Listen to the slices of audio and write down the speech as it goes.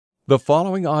The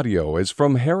following audio is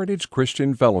from Heritage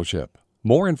Christian Fellowship.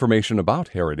 More information about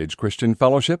Heritage Christian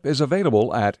Fellowship is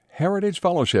available at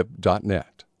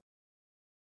heritagefellowship.net.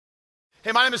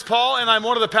 Hey, my name is Paul, and I'm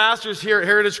one of the pastors here at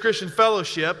Heritage Christian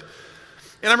Fellowship.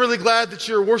 And I'm really glad that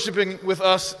you're worshiping with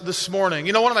us this morning.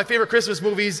 You know, one of my favorite Christmas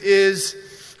movies is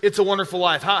It's a Wonderful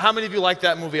Life. How many of you like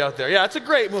that movie out there? Yeah, it's a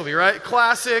great movie, right?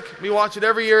 Classic. We watch it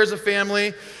every year as a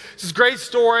family. It's this great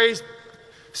story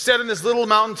set in this little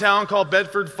mountain town called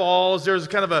Bedford Falls. There's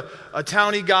kind of a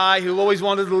towny guy who always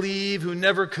wanted to leave, who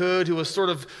never could, who was sort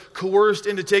of coerced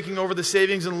into taking over the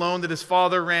savings and loan that his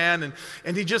father ran.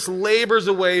 And he just labors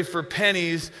away for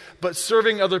pennies, but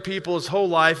serving other people his whole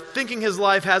life, thinking his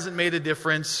life hasn't made a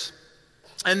difference.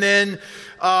 And then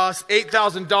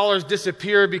 $8,000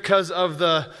 disappeared because of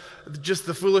the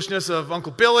foolishness of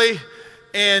Uncle Billy.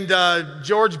 And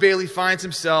George Bailey finds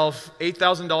himself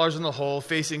 $8,000 in the hole,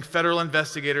 facing federal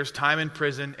investigators, time in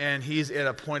prison, and he's at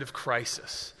a point of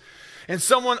crisis. And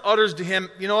someone utters to him,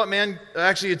 you know what, man?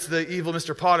 Actually, it's the evil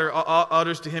Mr. Potter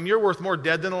utters to him, you're worth more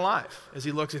dead than alive, as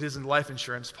he looks at his life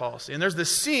insurance policy. And there's this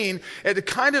scene at the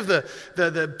kind of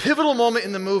the pivotal moment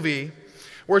in the movie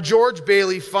where George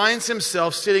Bailey finds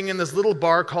himself sitting in this little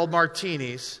bar called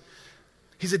Martini's.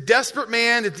 He's a desperate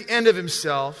man at the end of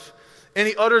himself. And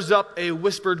he utters up a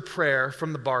whispered prayer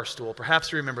from the bar stool.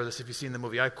 Perhaps you remember this if you've seen the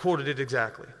movie. I quoted it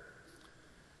exactly.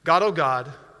 God, oh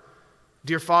God,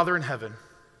 dear Father in heaven,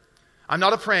 I'm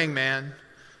not a praying man,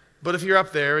 but if you're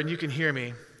up there and you can hear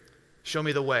me, show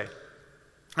me the way.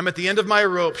 I'm at the end of my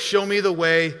rope. Show me the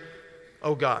way,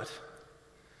 oh God.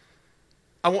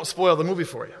 I won't spoil the movie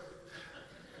for you.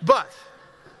 But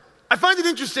I find it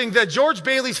interesting that George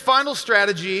Bailey's final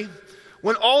strategy,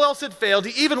 when all else had failed,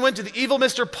 he even went to the evil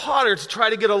Mr. Potter to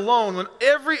try to get a loan. When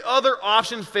every other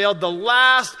option failed, the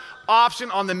last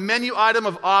option on the menu item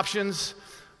of options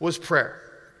was prayer.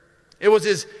 It was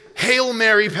his Hail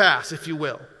Mary pass, if you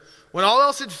will. When all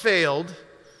else had failed,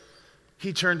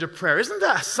 he turned to prayer. Isn't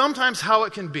that sometimes how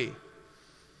it can be?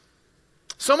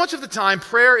 So much of the time,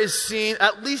 prayer is seen,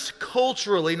 at least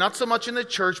culturally, not so much in the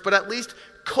church, but at least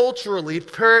culturally,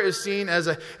 prayer is seen as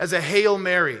a Hail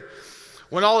Mary.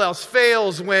 When all else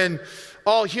fails, when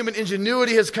all human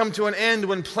ingenuity has come to an end,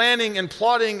 when planning and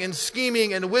plotting and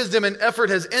scheming and wisdom and effort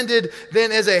has ended,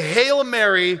 then as a Hail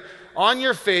Mary on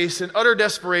your face in utter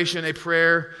desperation, a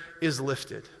prayer is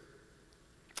lifted.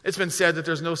 It's been said that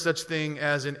there's no such thing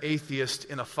as an atheist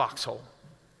in a foxhole.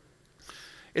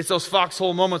 It's those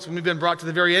foxhole moments when we've been brought to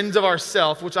the very ends of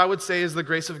ourselves, which I would say is the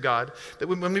grace of God, that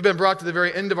when we've been brought to the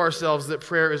very end of ourselves, that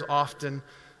prayer is often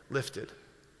lifted.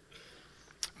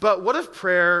 But what if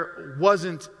prayer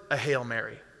wasn't a Hail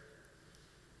Mary?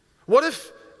 What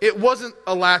if it wasn't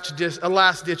a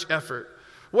last-ditch effort?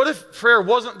 What if prayer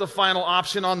wasn't the final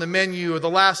option on the menu or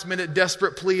the last-minute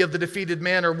desperate plea of the defeated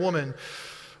man or woman?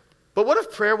 But what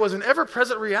if prayer was an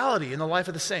ever-present reality in the life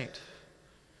of the saint?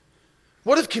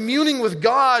 What if communing with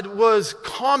God was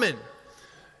common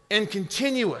and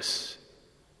continuous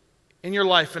in your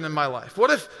life and in my life? What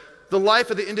if the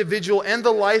life of the individual and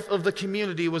the life of the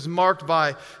community was marked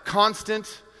by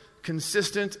constant,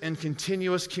 consistent, and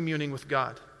continuous communing with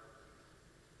God?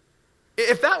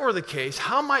 If that were the case,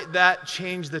 how might that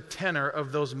change the tenor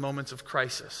of those moments of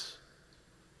crisis?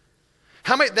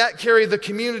 How might that carry the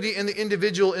community and the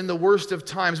individual in the worst of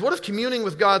times? What if communing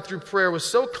with God through prayer was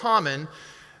so common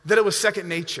that it was second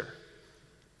nature,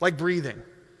 like breathing?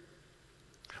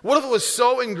 What if it was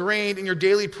so ingrained in your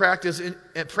daily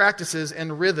practices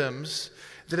and rhythms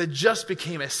that it just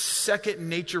became a second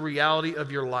nature reality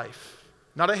of your life?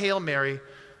 Not a Hail Mary,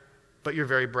 but your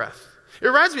very breath. It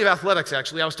reminds me of athletics,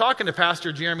 actually. I was talking to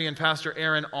Pastor Jeremy and Pastor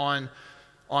Aaron on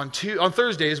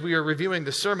Thursdays. We were reviewing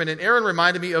the sermon, and Aaron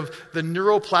reminded me of the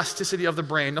neuroplasticity of the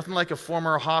brain. Nothing like a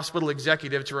former hospital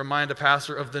executive to remind a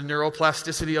pastor of the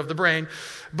neuroplasticity of the brain.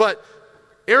 But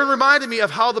Aaron reminded me of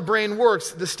how the brain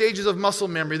works, the stages of muscle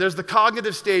memory. There's the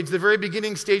cognitive stage, the very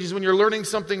beginning stages when you're learning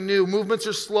something new. Movements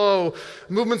are slow,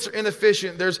 movements are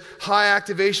inefficient. There's high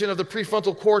activation of the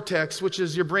prefrontal cortex, which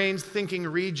is your brain's thinking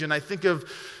region. I think of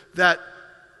that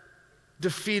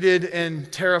defeated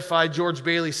and terrified George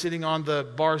Bailey sitting on the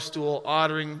bar stool,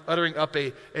 uttering up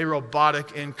a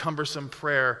robotic and cumbersome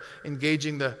prayer,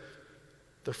 engaging the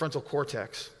frontal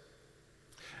cortex.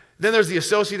 Then there's the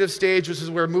associative stage, which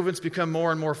is where movements become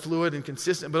more and more fluid and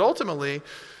consistent. But ultimately,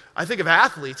 I think of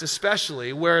athletes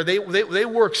especially, where they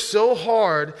work so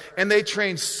hard and they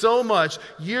train so much,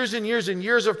 years and years and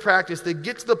years of practice, they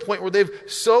get to the point where they've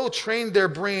so trained their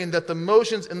brain that the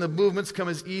motions and the movements come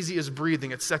as easy as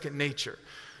breathing. It's second nature.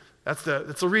 That's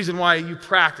the reason why you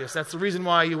practice. That's the reason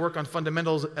why you work on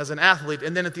fundamentals as an athlete.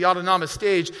 And then at the autonomous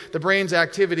stage, the brain's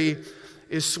activity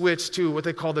is switched to what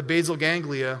they call the basal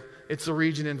ganglia. It's the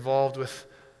region involved with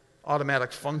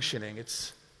automatic functioning.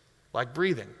 It's like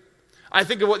breathing. I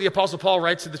think of what the Apostle Paul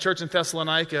writes to the church in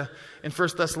Thessalonica in 1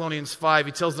 Thessalonians 5.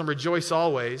 He tells them, rejoice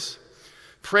always,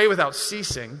 pray without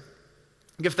ceasing,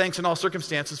 give thanks in all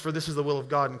circumstances, for this is the will of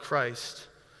God in Christ.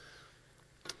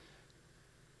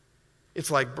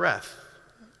 It's like breath.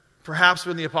 Perhaps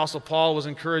when the Apostle Paul was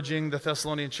encouraging the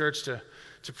Thessalonian church to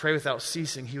pray without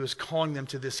ceasing, he was calling them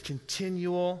to this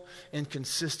continual and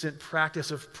consistent practice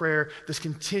of prayer, this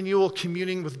continual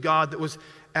communing with God that was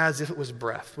as if it was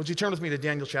breath. Would you turn with me to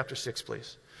Daniel chapter 6,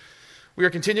 please? We are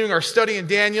continuing our study in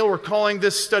Daniel. We're calling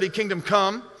this study Kingdom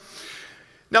Come.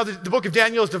 Now, the book of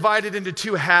Daniel is divided into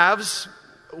two halves.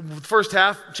 The first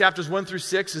half, chapters 1 through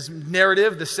 6, is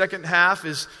narrative. The second half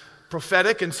is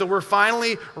prophetic. And so we're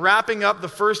finally wrapping up the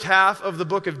first half of the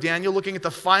book of Daniel, looking at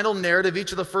the final narrative.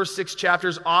 Each of the first 6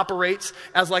 chapters operates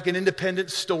as like an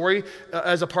independent story,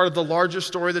 as a part of the larger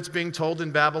story that's being told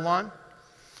in Babylon.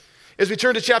 As we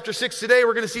turn to chapter 6 today,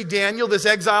 we're going to see Daniel, this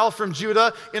exile from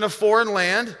Judah in a foreign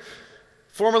land,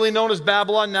 formerly known as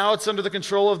Babylon. Now it's under the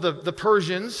control of the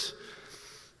Persians.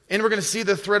 And we're going to see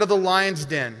the threat of the lion's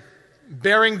den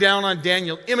bearing down on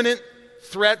Daniel. Imminent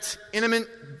threat, imminent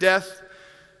death.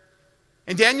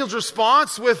 And Daniel's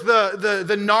response with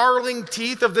the gnarling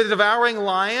teeth of the devouring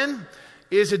lion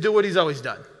is to do what he's always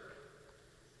done.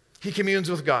 He communes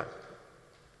with God.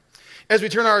 As we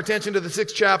turn our attention to the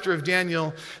 6th chapter of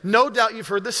Daniel, no doubt you've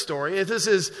heard this story. This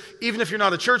is, even if you're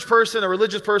not a church person, a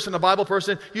religious person, a Bible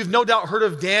person, you've no doubt heard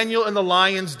of Daniel and the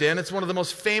lion's den. It's one of the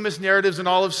most famous narratives in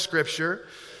all of Scripture.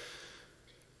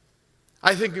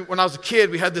 I think when I was a kid,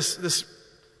 we had this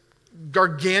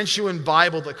gargantuan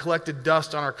Bible that collected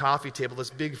dust on our coffee table, this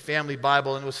big family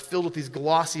Bible, and it was filled with these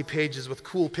glossy pages with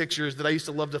cool pictures that I used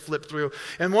to love to flip through.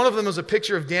 And one of them was a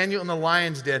picture of Daniel in the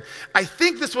lion's den. I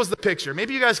think this was the picture.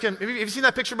 Maybe you guys have you seen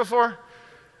that picture before?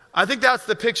 I think that's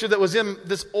the picture that was in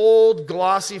this old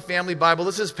glossy family Bible.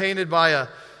 This is painted by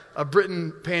a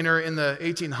Britain painter in the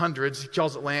 1800s. He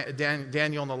calls it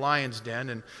Daniel in the Lion's Den.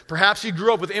 And perhaps you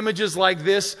grew up with images like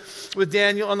this with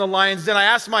Daniel in the Lion's Den. I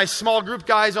asked my small group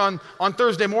guys on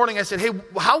Thursday morning, I said, hey,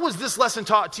 how was this lesson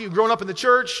taught to you growing up in the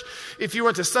church? If you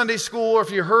went to Sunday school or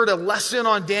if you heard a lesson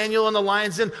on Daniel in the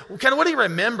Lion's Den, kind of what do you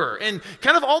remember? And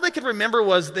kind of all they could remember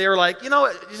was they were like,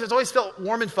 it's always felt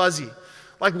warm and fuzzy.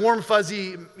 Like warm,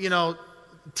 fuzzy,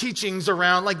 teachings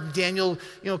around like Daniel,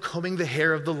 combing the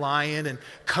hair of the lion and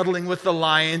cuddling with the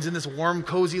lions in this warm,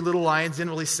 cozy little lion's den,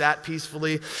 really sat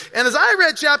peacefully. And as I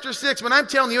read chapter 6, when I'm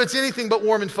telling you it's anything but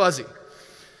warm and fuzzy,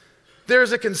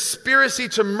 there's a conspiracy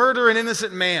to murder an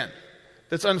innocent man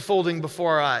that's unfolding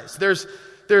before our eyes. There's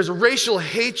racial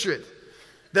hatred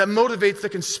that motivates the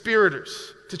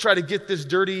conspirators to try to get this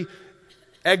dirty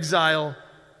exile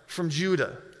from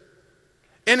Judah.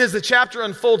 And as the chapter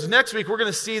unfolds next week, we're going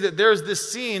to see that there's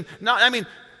this scene.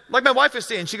 Like my wife is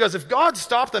saying, she goes, if God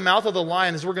stopped the mouth of the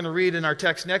lion, as we're going to read in our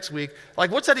text next week, like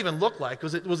what's that even look like?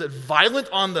 Was it violent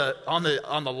on the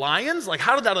lions? Like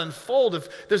how did that unfold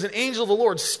if there's an angel of the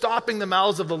Lord stopping the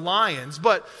mouths of the lions?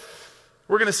 But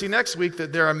we're going to see next week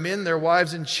that there are men, their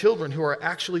wives, and children who are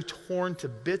actually torn to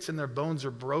bits and their bones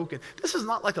are broken. This is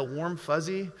not like a warm,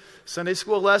 fuzzy Sunday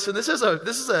school lesson. This is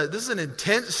an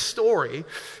intense story.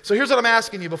 So here's what I'm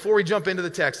asking you before we jump into the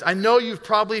text. I know you've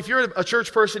probably, if you're a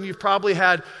church person, you've probably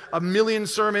had 1,000,000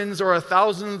 sermons or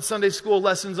 1,000 Sunday school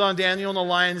lessons on Daniel and the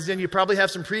lion's den. You probably have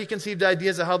some preconceived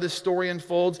ideas of how this story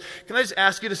unfolds. Can I just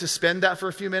ask you to suspend that for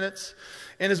a few minutes?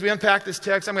 And as we unpack this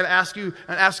text, I'm going to ask you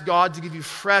and ask God to give you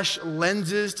fresh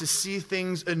lenses to see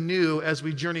things anew as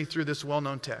we journey through this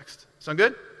well-known text. Sound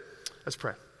good? Let's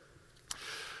pray.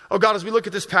 Oh God, as we look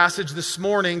at this passage this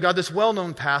morning, God, this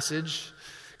well-known passage,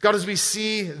 God, as we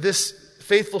see this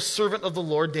faithful servant of the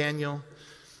Lord, Daniel,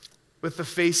 with the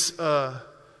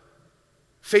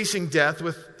facing death,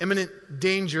 with imminent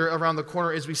danger around the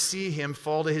corner, as we see him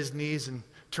fall to his knees and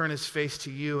turn his face to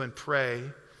you and pray,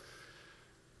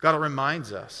 God, it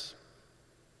reminds us.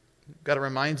 God, it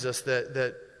reminds us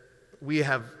that we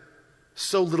have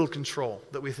so little control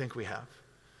that we think we have.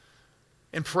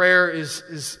 And prayer is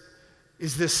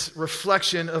this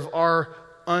reflection of our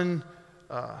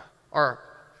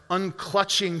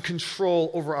unclutching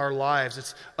control over our lives.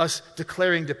 It's us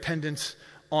declaring dependence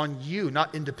on you,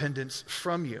 not independence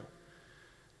from you.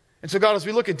 And so, God, as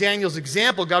we look at Daniel's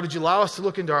example, God, would you allow us to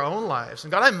look into our own lives?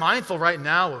 And God, I'm mindful right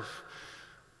now of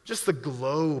just the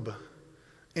globe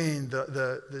and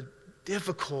the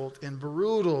difficult and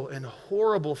brutal and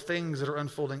horrible things that are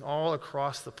unfolding all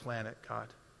across the planet, God.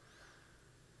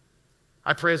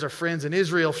 I pray as our friends in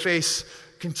Israel face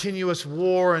continuous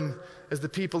war, and as the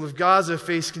people of Gaza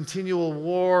face continual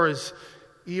war, as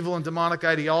evil and demonic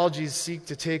ideologies seek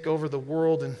to take over the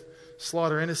world and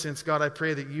slaughter innocents, God, I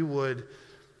pray that you would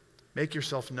make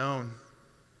yourself known.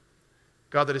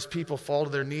 God, that as people fall to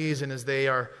their knees and as they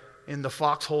are in the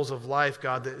foxholes of life,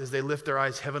 God, that as they lift their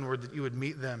eyes heavenward, that you would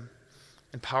meet them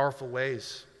in powerful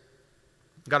ways.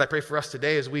 God, I pray for us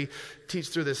today as we teach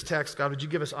through this text, God, would you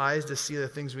give us eyes to see the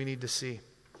things we need to see?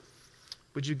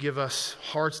 Would you give us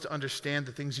hearts to understand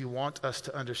the things you want us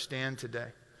to understand today?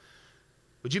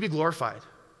 Would you be glorified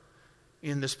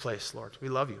in this place, Lord? We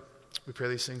love you. We pray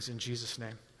these things in Jesus'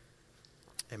 name.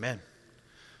 Amen.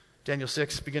 Daniel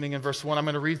 6, beginning in verse 1. I'm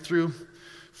going to read through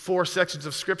 4 sections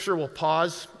of Scripture. We'll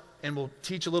pause and we'll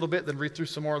teach a little bit, then read through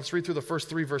some more. Let's read through the first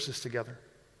 3 verses together.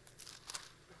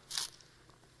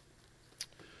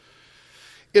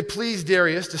 It pleased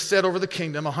Darius to set over the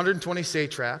kingdom 120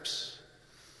 satraps,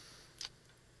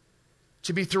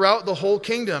 to be throughout the whole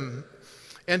kingdom,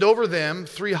 and over them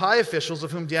 3 high officials,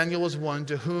 of whom Daniel was one,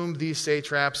 to whom these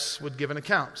satraps would give an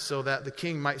account, so that the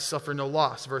king might suffer no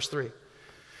loss. Verse 3.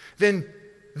 Then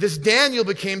this Daniel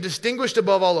became distinguished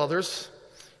above all others.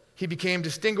 He became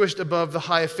distinguished above the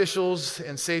high officials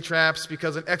and satraps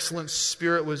because an excellent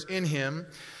spirit was in him,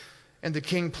 and the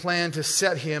king planned to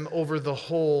set him over the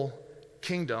whole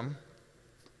kingdom.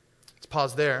 Let's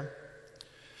pause there.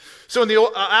 So in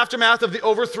the aftermath of the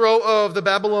overthrow of the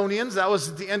Babylonians, that was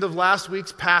at the end of last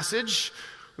week's passage,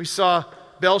 we saw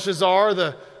Belshazzar,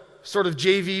 the sort of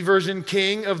JV version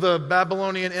king of the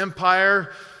Babylonian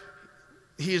Empire.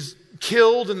 He's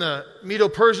killed and the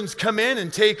Medo-Persians come in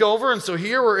and take over. And so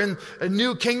here we're in a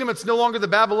new kingdom. It's no longer the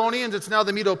Babylonians, it's now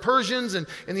the Medo-Persians. And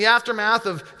in the aftermath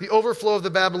of the overflow of the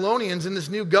Babylonians in this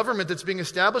new government that's being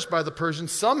established by the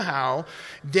Persians, somehow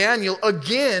Daniel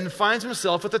again finds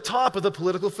himself at the top of the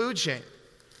political food chain.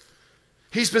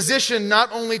 He's positioned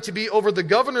not only to be over the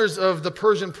governors of the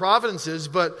Persian provinces,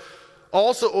 but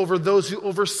also over those who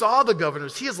oversaw the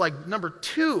governors. He is like number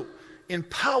 2 in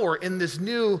power in this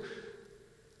new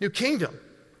kingdom.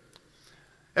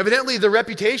 Evidently, the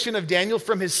reputation of Daniel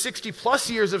from his 60-plus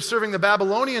years of serving the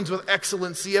Babylonians with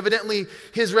excellency, evidently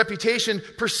his reputation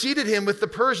preceded him with the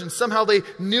Persians. Somehow they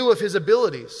knew of his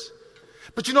abilities.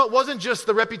 But you know, it wasn't just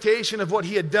the reputation of what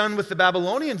he had done with the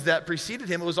Babylonians that preceded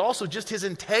him. It was also just his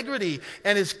integrity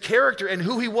and his character and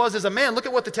who he was as a man. Look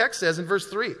at what the text says in verse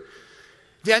 3.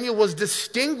 Daniel was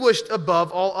distinguished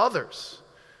above all others.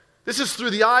 This is through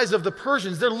the eyes of the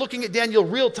Persians. They're looking at Daniel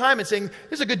real time and saying,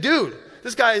 this is a good dude.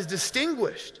 This guy is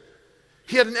distinguished.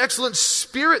 He had an excellent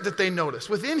spirit that they noticed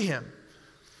within him.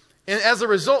 And as a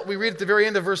result, we read at the very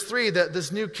end of verse 3 that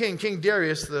this new king, King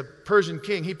Darius, the Persian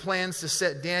king, he plans to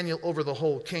set Daniel over the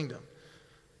whole kingdom.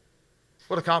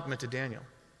 What a compliment to Daniel.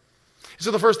 So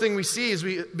the first thing we see as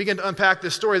we begin to unpack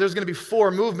this story, there's going to be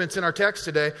 4 movements in our text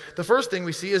today. The first thing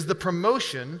we see is the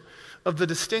promotion of the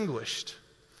distinguished.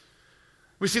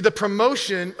 We see the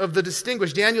promotion of the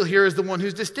distinguished. Daniel here is the one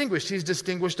who's distinguished. He's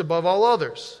distinguished above all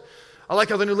others. I like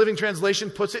how the New Living Translation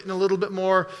puts it in a little bit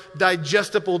more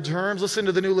digestible terms. Listen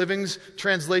to the New Living's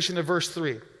translation of verse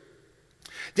 3.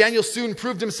 Daniel soon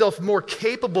proved himself more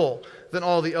capable than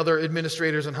all the other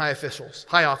administrators and high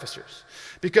officers.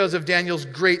 Because of Daniel's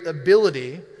great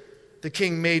ability, the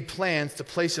king made plans to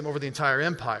place him over the entire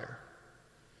empire.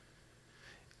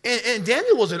 And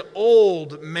Daniel was an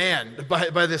old man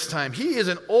by this time. He is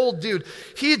an old dude.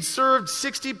 He had served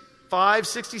 65,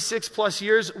 66 plus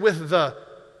years with the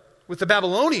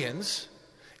Babylonians.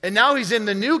 And now he's in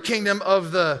the new kingdom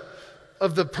of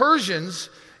the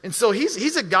Persians. And so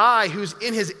he's a guy who's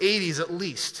in his 80s at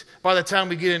least by the time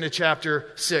we get into chapter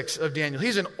 6 of Daniel.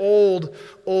 He's an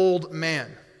old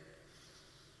man.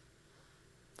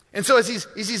 And so as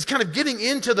he's kind of getting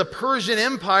into the Persian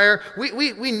Empire,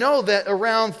 we know that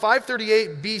around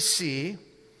 538 BC,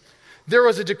 there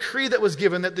was a decree that was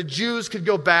given that the Jews could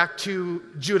go back to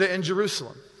Judah and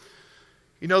Jerusalem.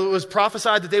 You know, it was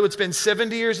prophesied that they would spend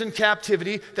 70 years in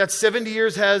captivity. That 70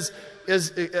 years has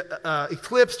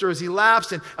eclipsed or has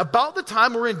elapsed. And about the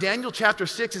time we're in Daniel chapter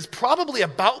 6 is probably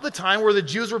about the time where the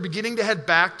Jews were beginning to head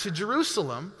back to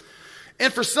Jerusalem.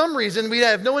 And for some reason, we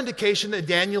have no indication that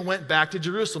Daniel went back to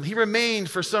Jerusalem. He remained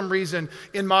for some reason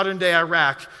in modern-day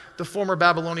Iraq, the former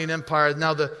Babylonian Empire,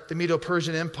 now the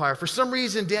Medo-Persian Empire. For some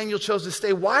reason, Daniel chose to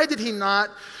stay. Why did he not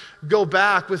go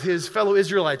back with his fellow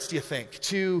Israelites, do you think,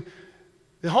 to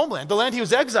the homeland, the land he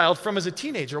was exiled from as a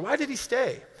teenager? Why did he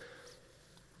stay?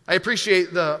 I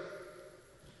appreciate the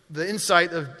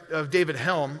insight of David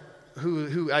Helm,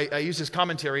 who I use his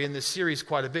commentary in this series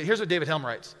quite a bit. Here's what David Helm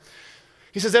writes.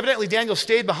 He says, evidently Daniel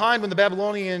stayed behind when the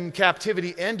Babylonian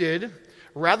captivity ended,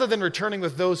 rather than returning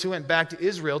with those who went back to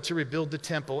Israel to rebuild the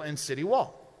temple and city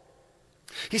wall.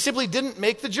 He simply didn't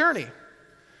make the journey.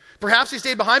 Perhaps he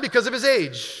stayed behind because of his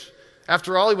age.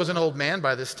 After all, he was an old man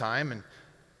by this time, and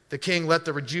the king let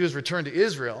the Jews return to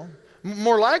Israel.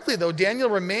 More likely, though, Daniel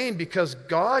remained because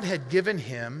God had given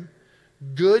him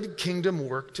good kingdom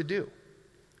work to do.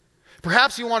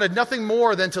 Perhaps he wanted nothing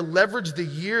more than to leverage the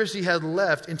years he had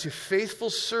left into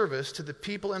faithful service to the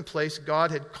people and place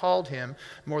God had called him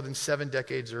more than 7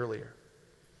 decades earlier.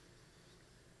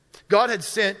 God had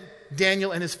sent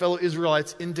Daniel and his fellow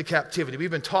Israelites into captivity.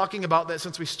 We've been talking about that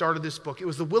since we started this book. It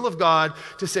was the will of God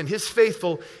to send his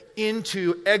faithful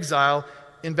into exile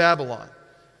in Babylon.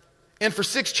 And for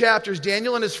 6 chapters,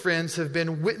 Daniel and his friends have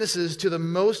been witnesses to the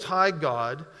Most High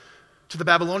God, to the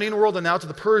Babylonian world, and now to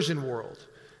the Persian world.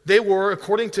 They were,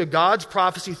 according to God's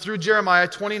prophecy through Jeremiah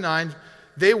 29,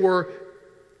 they were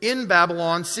in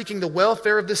Babylon seeking the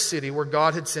welfare of the city where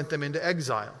God had sent them into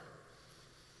exile.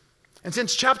 And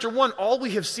since chapter 1, all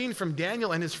we have seen from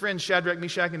Daniel and his friends Shadrach,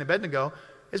 Meshach, and Abednego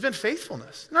has been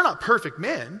faithfulness. They're not perfect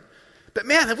men, but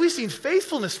man, have we seen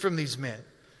faithfulness from these men.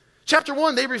 Chapter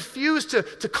 1, they refuse to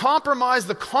compromise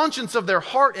the conscience of their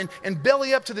heart and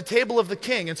belly up to the table of the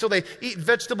king. And so they eat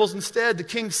vegetables instead. The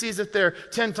king sees that they're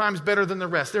 10 times better than the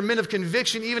rest. They're men of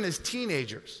conviction even as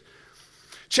teenagers.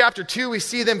 Chapter 2, we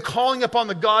see them calling upon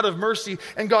the God of mercy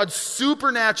and God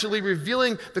supernaturally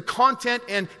revealing the content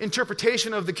and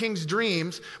interpretation of the king's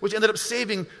dreams, which ended up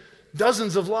saving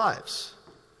dozens of lives.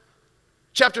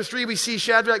 Chapter 3, we see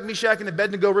Shadrach, Meshach, and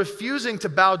Abednego refusing to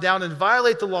bow down and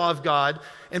violate the law of God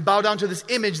and bow down to this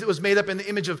image that was made up in the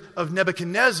image of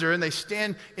Nebuchadnezzar, and they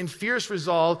stand in fierce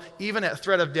resolve even at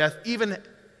threat of death, even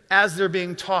as they're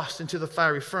being tossed into the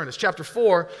fiery furnace. Chapter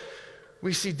 4,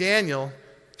 we see Daniel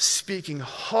speaking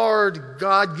hard,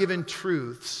 God-given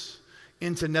truths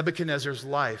into Nebuchadnezzar's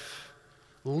life,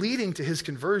 leading to his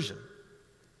conversion.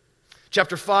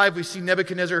 Chapter 5, we see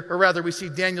we see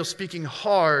Daniel speaking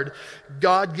hard,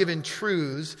 God-given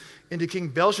truths into King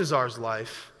Belshazzar's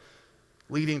life,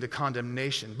 leading to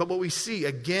condemnation. But what we see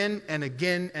again and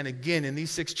again and again in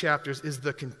these 6 chapters is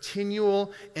the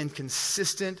continual and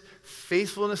consistent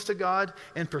faithfulness to God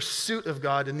and pursuit of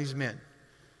God in these men.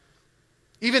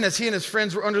 Even as he and his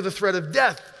friends were under the threat of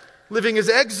death, living as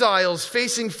exiles,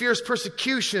 facing fierce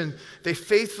persecution, they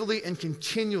faithfully and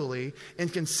continually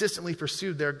and consistently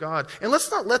pursued their God. And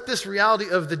let's not let this reality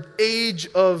of the age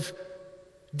of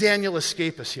Daniel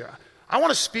escape us here. I want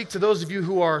to speak to those of you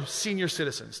who are senior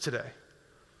citizens today.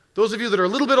 Those of you that are a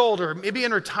little bit older, maybe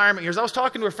in retirement years. I was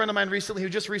talking to a friend of mine recently who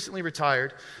just recently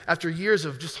retired after years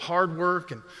of just hard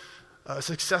work and a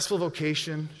successful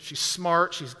vocation. She's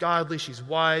smart, she's godly, she's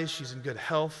wise, she's in good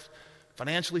health,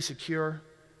 financially secure.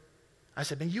 I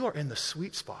said, man, you are in the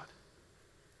sweet spot.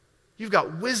 You've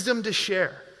got wisdom to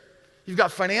share. You've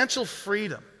got financial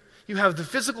freedom. You have the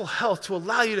physical health to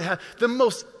allow you to have the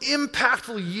most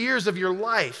impactful years of your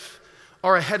life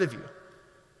are ahead of you.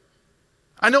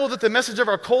 I know that the message of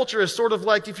our culture is sort of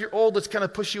like, if you're old, let's kind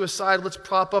of push you aside. Let's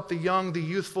prop up the young, the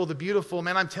youthful, the beautiful.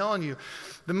 Man, I'm telling you,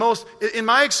 in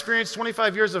my experience,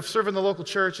 25 years of serving the local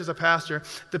church as a pastor,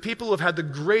 the people who have had the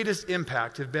greatest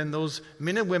impact have been those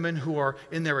men and women who are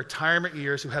in their retirement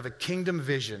years, who have a kingdom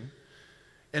vision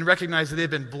and recognize that they've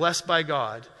been blessed by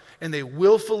God, and they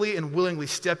willfully and willingly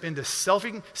step into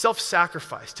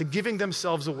self-sacrifice, to giving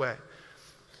themselves away.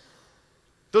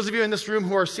 Those of you in this room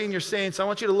who are senior saints, I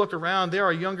want you to look around. There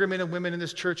are younger men and women in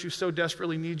this church who so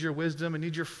desperately need your wisdom and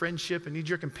need your friendship and need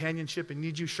your companionship and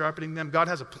need you sharpening them. God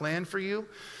has a plan for you.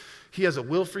 He has a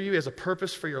will for you. He has a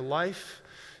purpose for your life.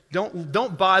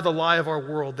 Don't buy the lie of our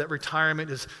world that retirement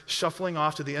is shuffling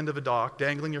off to the end of a dock,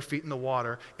 dangling your feet in the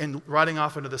water, and riding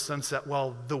off into the sunset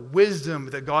while the wisdom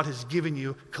that God has given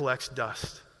you collects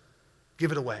dust.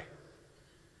 Give it away.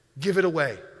 Give it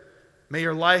away. May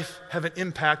your life have an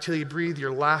impact till you breathe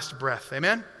your last breath.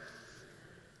 Amen?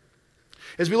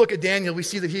 As we look at Daniel, we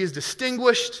see that he is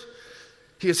distinguished,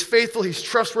 he is faithful, he's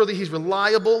trustworthy, he's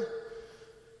reliable.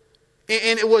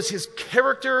 And it was his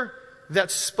character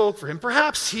that spoke for him.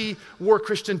 Perhaps he wore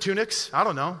Christian tunics. I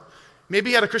don't know.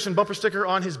 Maybe he had a Christian bumper sticker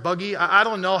on his buggy. I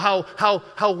don't know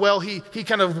how well he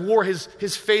kind of wore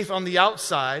his faith on the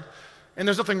outside. And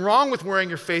there's nothing wrong with wearing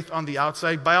your faith on the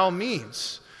outside, by all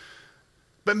means.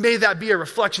 But may that be a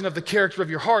reflection of the character of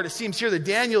your heart. It seems here that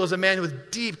Daniel is a man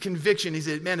with deep conviction. He's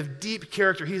a man of deep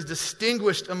character. He's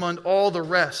distinguished among all the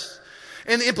rest.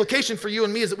 And the implication for you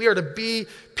and me is that we are to be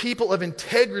people of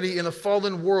integrity in a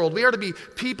fallen world. We are to be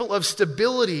people of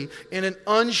stability in an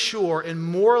unsure and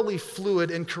morally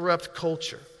fluid and corrupt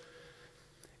culture.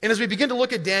 And as we begin to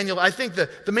look at Daniel, I think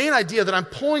the main idea that I'm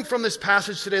pulling from this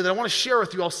passage today that I want to share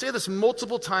with you, I'll say this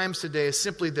multiple times today, is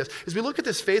simply this. As we look at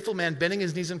this faithful man bending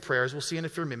his knees in prayers, we'll see in a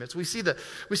few minutes, we see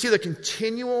the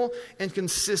continual and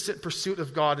consistent pursuit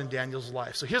of God in Daniel's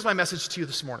life. So here's my message to you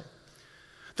this morning.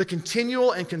 The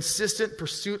continual and consistent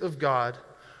pursuit of God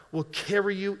will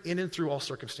carry you in and through all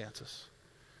circumstances.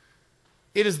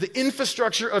 It is the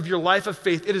infrastructure of your life of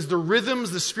faith. It is the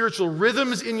rhythms, the spiritual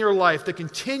rhythms in your life. The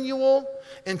continual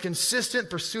and consistent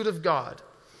pursuit of God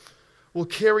will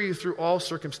carry you through all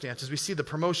circumstances. We see the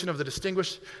promotion of the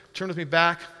distinguished. Turn with me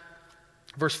back.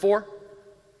 Verse 4.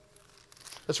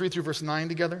 Let's read through verse 9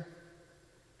 together.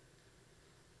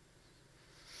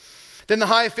 Then the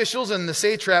high officials and the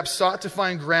satraps sought to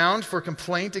find ground for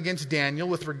complaint against Daniel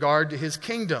with regard to his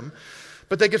kingdom.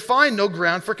 But they could find no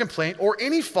ground for complaint or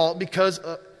any fault because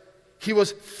he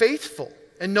was faithful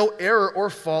and no error or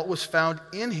fault was found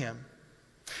in him.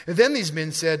 And then these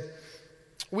men said,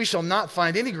 "We shall not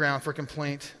find any ground for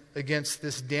complaint against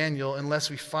this Daniel unless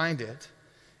we find it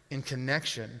in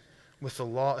connection with the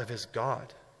law of his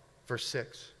God." Verse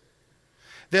 6.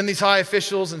 Then these high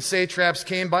officials and satraps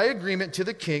came by agreement to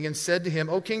the king and said to him,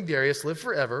 "O King Darius, live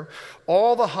forever.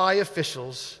 All the high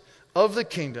officials of the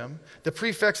kingdom, the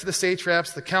prefects, the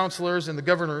satraps, the counselors, and the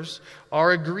governors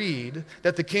are agreed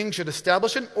that the king should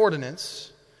establish an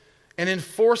ordinance and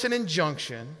enforce an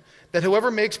injunction that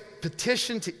whoever makes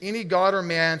petition to any god or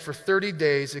man for 30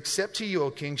 days, except to you,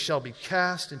 O king, shall be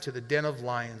cast into the den of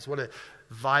lions." What a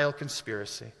vile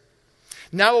conspiracy.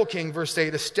 "Now, O king," verse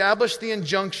 8, "establish the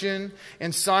injunction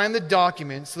and sign the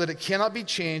document so that it cannot be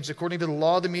changed according to the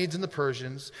law of the Medes and the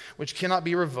Persians, which cannot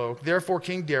be revoked." Therefore,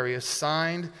 King Darius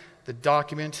signed the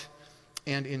document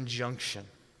and injunction.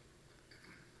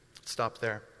 Stop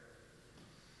there.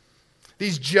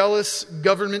 These jealous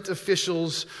government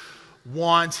officials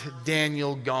want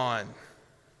Daniel gone.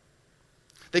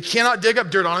 They cannot dig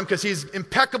up dirt on him because he's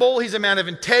impeccable. He's a man of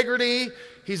integrity.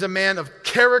 He's a man of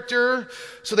character.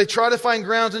 So they try to find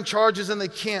grounds and charges and they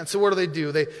can't. So what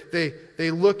do?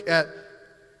 They look at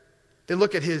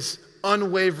his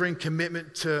unwavering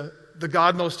commitment to the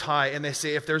God Most High, and they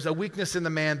say, if there's a weakness in the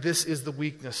man, this is the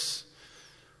weakness.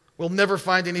 We'll never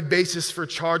find any basis for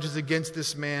charges against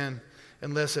this man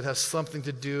unless it has something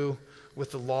to do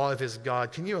with the law of his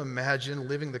God. Can you imagine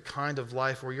living the kind of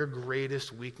life where your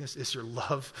greatest weakness is your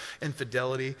love and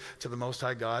fidelity to the Most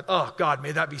High God? Oh, God,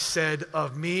 may that be said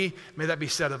of me. May that be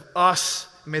said of us.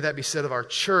 May that be said of our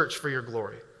church for your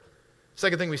glory.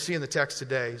 Second thing we see in the text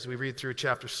today as we read through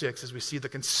chapter 6 is we see the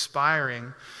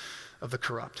conspiring of the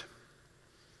corrupt.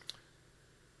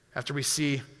 After we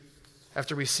see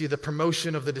the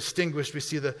promotion of the distinguished, we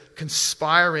see the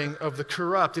conspiring of the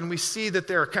corrupt. And we see that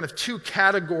there are kind of two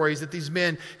categories that these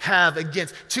men have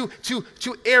against, two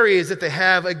areas that they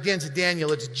have against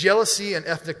Daniel. It's jealousy and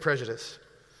ethnic prejudice.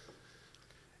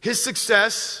 His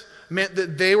success meant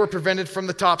that they were prevented from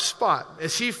the top spot.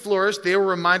 As he flourished, they were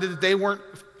reminded that they weren't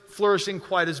flourishing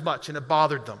quite as much, and it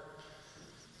bothered them.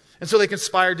 And so they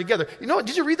conspired together. You know what?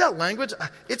 Did you read that language?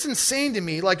 It's insane to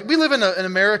me. Like, we live in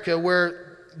America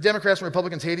where Democrats and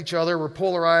Republicans hate each other. We're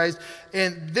polarized.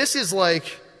 And this is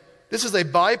a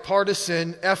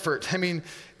bipartisan effort. I mean,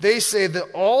 they say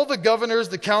that all the governors,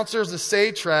 the counselors, the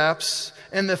satraps,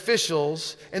 and the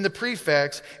officials, and the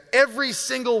prefects, every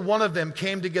single one of them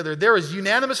came together. There was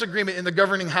unanimous agreement in the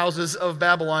governing houses of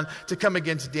Babylon to come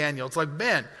against Daniel. It's like,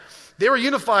 man, they were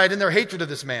unified in their hatred of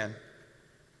this man.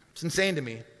 It's insane to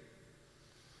me.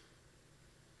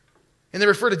 And they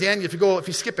refer to Daniel, if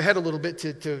you skip ahead a little bit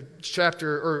to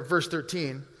chapter or verse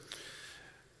 13,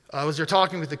 as they're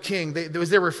talking with the king, as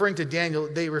they're referring to Daniel,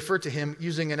 they refer to him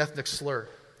using an ethnic slur.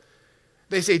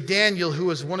 They say, "Daniel, who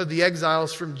is one of the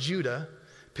exiles from Judah,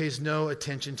 pays no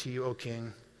attention to you, O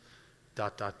king, ...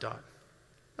 Now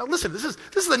listen, this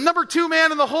is the number 2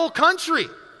 man in the whole country.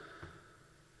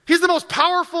 He's the most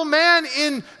powerful man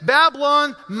in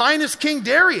Babylon minus King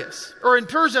Darius, or in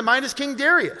Persia minus King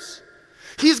Darius.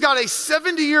 He's got a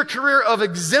 70-year career of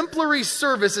exemplary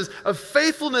services, of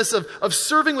faithfulness, of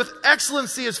serving with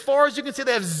excellency. As far as you can see,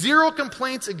 they have 0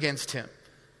 complaints against him.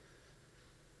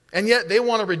 And yet they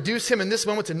want to reduce him in this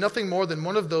moment to nothing more than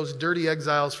one of those dirty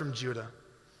exiles from Judah.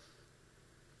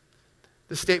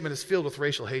 This statement is filled with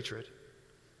racial hatred.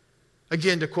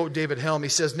 Again, to quote David Helm, he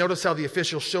says, notice how the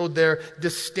officials showed their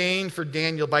disdain for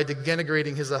Daniel by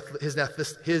denigrating his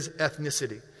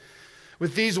ethnicity.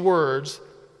 With these words,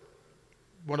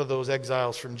 one of those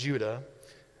exiles from Judah,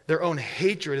 their own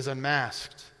hatred is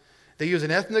unmasked. They use an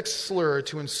ethnic slur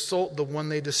to insult the one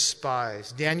they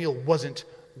despise. Daniel wasn't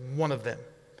one of them.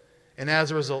 And as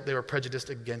a result, they were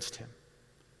prejudiced against him.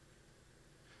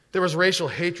 There was racial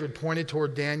hatred pointed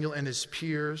toward Daniel and his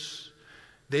peers.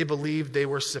 They believed they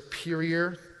were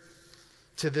superior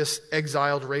to this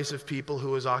exiled race of people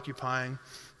who was occupying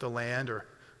the land or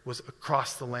was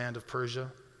across the land of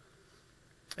Persia.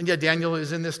 And yet Daniel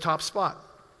is in this top spot.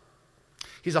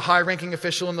 He's a high-ranking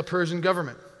official in the Persian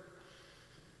government.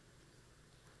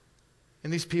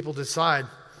 And these people decide,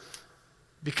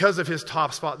 because of his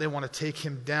top spot, they want to take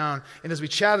him down. And as we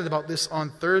chatted about this on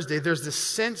Thursday, there's this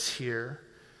sense here,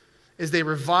 as they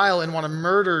revile and want to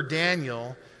murder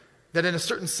Daniel, that in a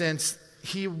certain sense,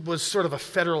 he was sort of a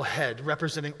federal head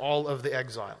representing all of the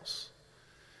exiles.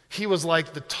 He was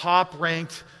like the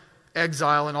top-ranked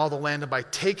exile in all the land, and by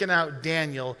taking out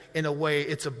Daniel, in a way,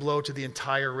 it's a blow to the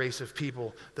entire race of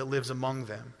people that lives among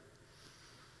them.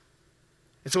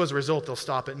 And so as a result, they'll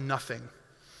stop at nothing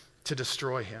to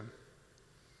destroy him.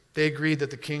 They agreed that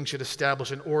the king should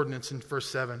establish an ordinance in verse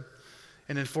 7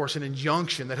 and enforce an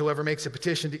injunction that whoever makes a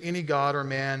petition to any god or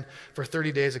man for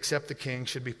 30 days except the king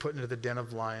should be put into the den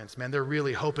of lions. Man, they're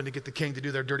really hoping to get the king to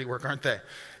do their dirty work, aren't they?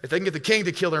 If they can get the king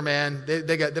to kill their man,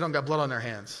 they don't got blood on their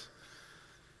hands.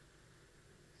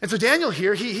 And so Daniel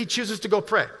here, he chooses to go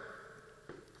pray.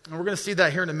 And we're going to see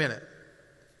that here in a minute.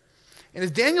 And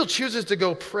as Daniel chooses to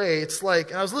go pray, it's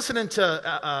like, and I was listening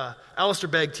to Alistair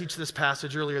Begg teach this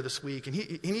passage earlier this week, and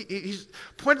he's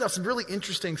pointed out some really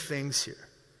interesting things here.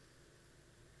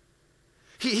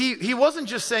 He wasn't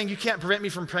just saying, you can't prevent me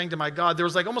from praying to my God. There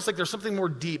was almost like there's something more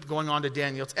deep going on to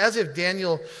Daniel. It's as if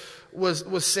Daniel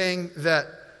was saying that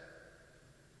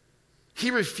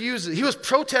he was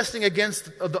protesting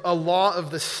against a law of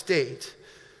the state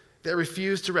that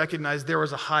refused to recognize there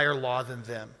was a higher law than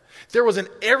them. There was an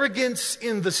arrogance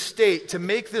in the state to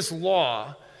make this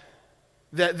law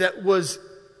that was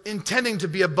intending to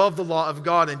be above the law of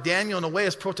God. And Daniel, in a way,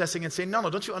 is protesting and saying, no,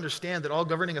 don't you understand that all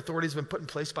governing authorities have been put in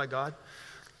place by God?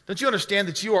 Don't you understand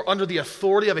that you are under the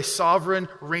authority of a sovereign,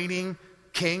 reigning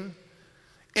king?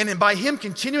 And by him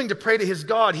continuing to pray to his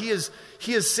God, he is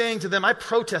saying to them, I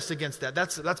protest against that.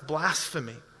 That's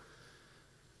blasphemy.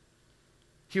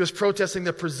 He was protesting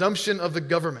the presumption of the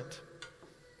government,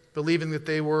 believing that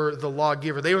they were the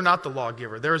lawgiver. They were not the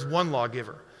lawgiver. There is one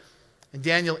lawgiver. And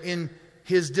Daniel, in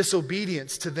his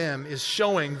disobedience to them, is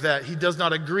showing that he does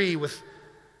not agree with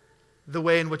the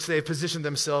way in which they have positioned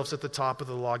themselves at the top of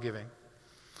the law giving.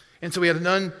 And so he had an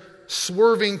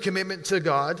unswerving commitment to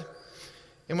God.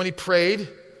 And when he prayed,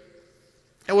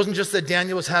 it wasn't just that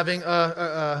Daniel was having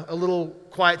a little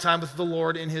quiet time with the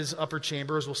Lord in his upper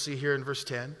chamber, as we'll see here in verse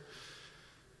 10.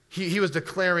 He was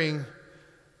declaring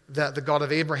that the God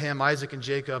of Abraham, Isaac, and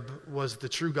Jacob was the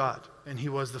true God, and he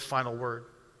was the final word.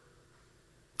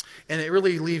 And it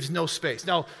really leaves no space.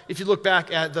 Now, if you look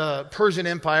back at the Persian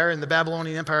Empire and the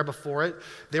Babylonian Empire before it,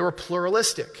 they were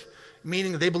pluralistic,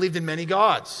 meaning that they believed in many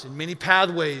gods and many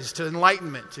pathways to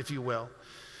enlightenment, if you will.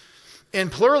 And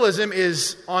pluralism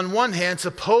is, on one hand,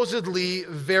 supposedly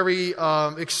very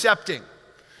accepting,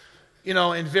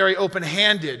 and very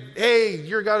open-handed. Hey,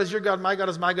 your God is your God, my God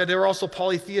is my God. They were also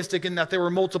polytheistic in that there were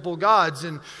multiple gods.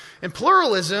 And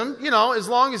pluralism, as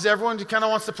long as everyone kind of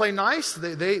wants to play nice,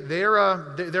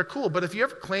 they're cool. But if you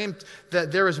ever claim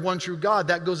that there is one true God,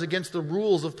 that goes against the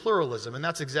rules of pluralism. And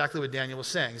that's exactly what Daniel was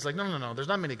saying. He's like, no, there's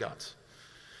not many gods.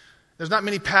 There's not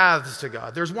many paths to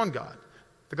God. There's one God,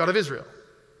 the God of Israel,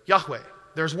 Yahweh.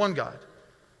 There's one God.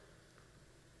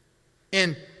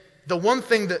 And the one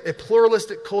thing that a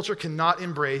pluralistic culture cannot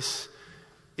embrace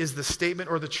is the statement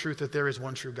or the truth that there is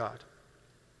one true God.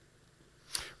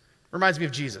 Reminds me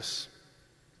of Jesus.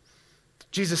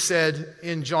 Jesus said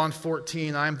in John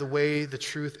 14, I am the way, the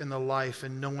truth, and the life,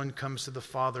 and no one comes to the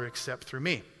Father except through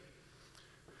me.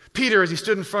 Peter, as he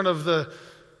stood in front of the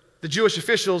Jewish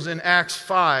officials in Acts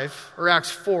 5, or Acts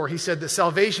 4, he said that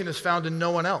salvation is found in no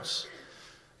one else.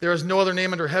 There is no other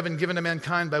name under heaven given to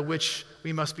mankind by which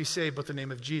we must be saved but the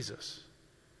name of Jesus.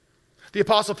 The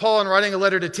Apostle Paul, in writing a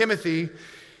letter to Timothy,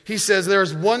 he says there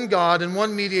is one God and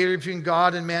one mediator between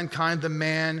God and mankind, the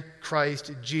man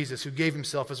Christ Jesus, who gave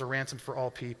himself as a ransom for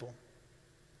all people.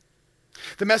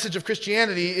 The message of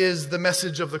Christianity is the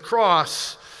message of the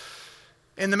cross.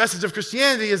 And the message of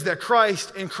Christianity is that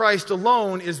Christ and Christ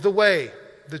alone is the way,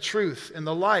 the truth, and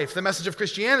the life. The message of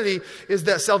Christianity is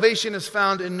that salvation is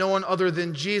found in no one other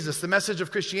than Jesus. The message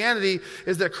of Christianity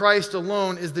is that Christ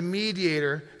alone is the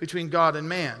mediator between God and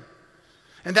man.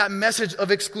 And that message of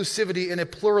exclusivity in a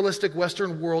pluralistic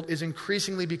Western world is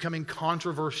increasingly becoming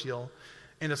controversial,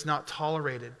 and it's not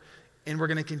tolerated. And we're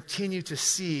going to continue to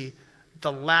see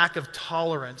the lack of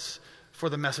tolerance for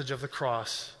the message of the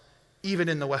cross, even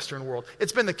in the Western world.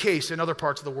 It's been the case in other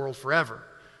parts of the world forever.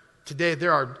 Today,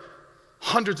 there are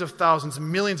hundreds of thousands,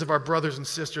 millions of our brothers and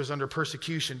sisters under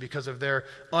persecution because of their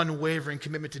unwavering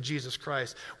commitment to Jesus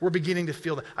Christ. We're beginning to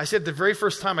feel that. I said the very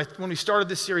first time, when we started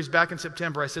this series back in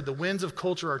September, I said the winds of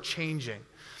culture are changing.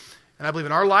 And I believe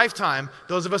in our lifetime,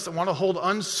 those of us that want to hold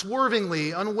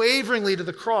unswervingly, unwaveringly to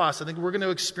the cross, I think we're going to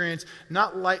experience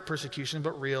not light persecution,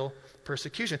 but real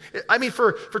persecution. I mean,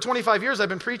 for 25 years I've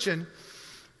been preaching,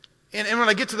 and when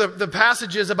I get to the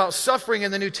passages about suffering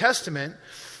in the New Testament,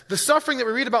 the suffering that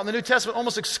we read about in the New Testament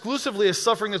almost exclusively is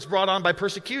suffering that's brought on by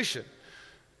persecution.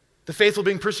 The faithful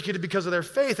being persecuted because of their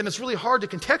faith. And it's really hard to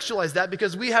contextualize that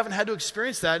because we haven't had to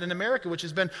experience that in America, which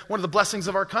has been one of the blessings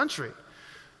of our country.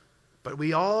 But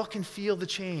we all can feel the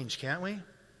change, can't we?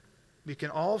 We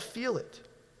can all feel it.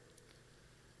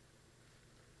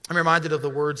 I'm reminded of the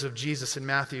words of Jesus in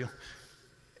Matthew.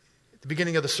 At the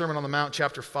beginning of the Sermon on the Mount,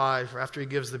 chapter 5, after he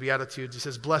gives the Beatitudes, he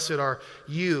says, "Blessed are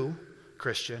you,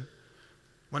 Christian,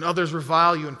 when others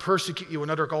revile you and persecute you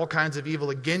and utter all kinds of evil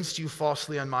against you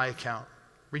falsely on my account.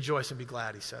 Rejoice and be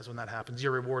glad," he says, when that happens.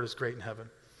 Your reward is great in heaven.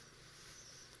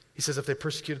 He says, "If they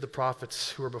persecuted the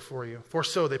prophets who were before you, for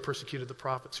so they persecuted the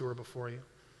prophets who were before you."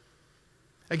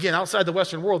 Again, outside the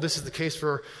Western world, this is the case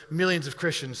for millions of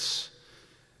Christians.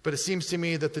 But it seems to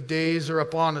me that the days are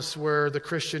upon us where the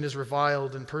Christian is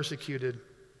reviled and persecuted,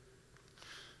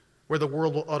 where the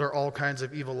world will utter all kinds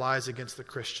of evil lies against the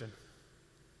Christian.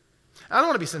 I don't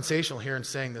want to be sensational here in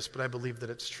saying this, but I believe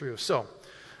that it's true. So,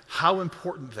 how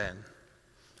important then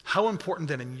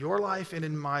in your life and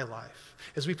in my life,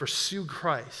 as we pursue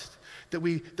Christ, that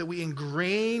we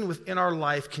ingrain within our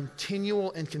life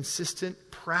continual and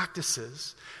consistent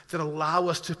practices that allow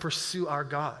us to pursue our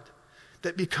God,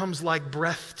 that becomes like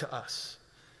breath to us.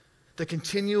 The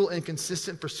continual and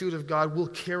consistent pursuit of God will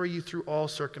carry you through all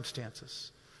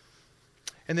circumstances.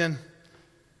 And then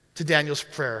to Daniel's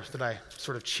prayer that I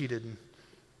sort of cheated and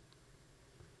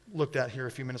looked at here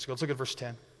a few minutes ago. Let's look at verse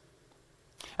 10.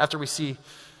 After we see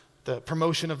the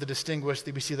promotion of the distinguished,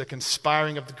 we see the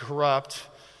conspiring of the corrupt,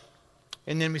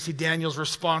 and then we see Daniel's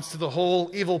response to the whole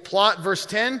evil plot. Verse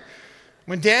 10,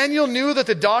 when Daniel knew that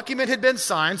the document had been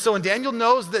signed, so when Daniel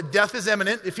knows that death is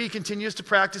imminent, if he continues to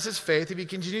practice his faith, if he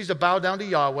continues to bow down to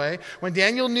Yahweh, when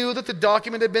Daniel knew that the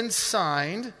document had been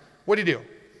signed, what did he do?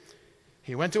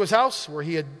 He went to his house where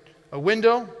he had a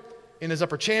window in his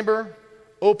upper chamber,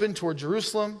 open toward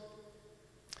Jerusalem.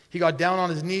 He got down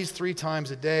on his knees 3 times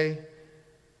a day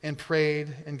and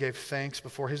prayed and gave thanks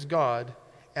before his God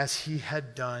as he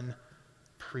had done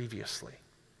previously.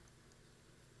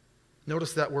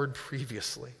 Notice that word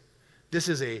previously. This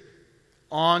is an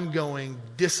ongoing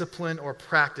discipline or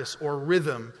practice or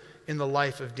rhythm in the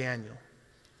life of Daniel.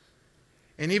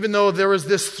 And even though there was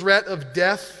this threat of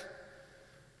death,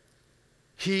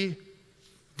 he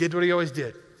did what he always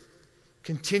did,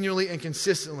 continually and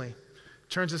consistently.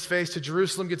 Turns his face to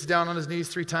Jerusalem, gets down on his knees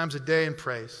 3 times a day and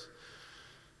prays,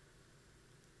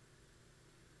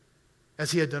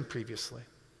 as he had done previously.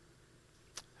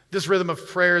 This rhythm of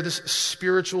prayer, this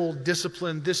spiritual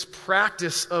discipline, this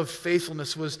practice of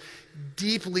faithfulness was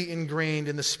deeply ingrained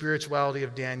in the spirituality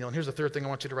of Daniel. And here's the third thing I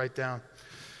want you to write down.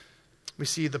 We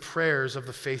see the prayers of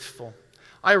the faithful.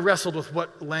 I wrestled with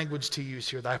what language to use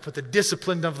here. I put the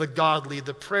discipline of the godly,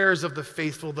 the prayers of the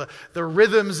faithful, the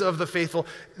rhythms of the faithful.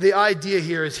 The idea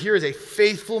here is a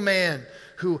faithful man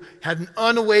who had an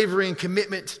unwavering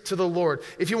commitment to the Lord.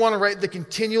 If you want to write the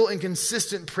continual and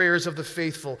consistent prayers of the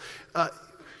faithful,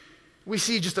 we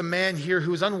see just a man here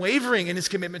who is unwavering in his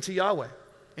commitment to Yahweh,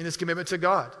 in his commitment to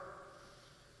God.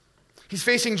 He's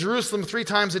facing Jerusalem 3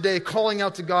 times a day, calling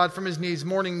out to God from his knees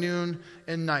morning, noon,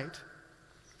 and night.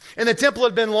 And the temple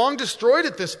had been long destroyed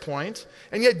at this point,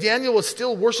 and yet Daniel was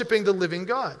still worshiping the living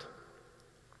God.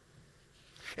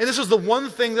 And this was the one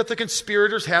thing that the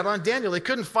conspirators had on Daniel. They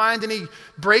couldn't find any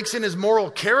breaks in his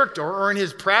moral character or in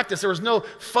his practice. There was no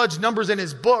fudge numbers in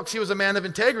his books. He was a man of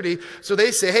integrity. So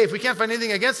they say, hey, if we can't find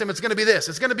anything against him, it's going to be this.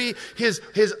 It's going to be his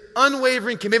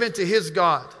unwavering commitment to his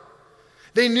God.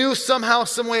 They knew somehow,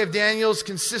 some way of Daniel's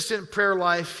consistent prayer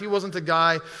life. He wasn't the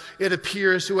guy, it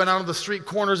appears, who went out on the street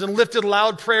corners and lifted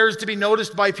loud prayers to be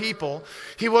noticed by people.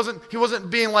 He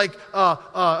wasn't being like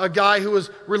a guy who was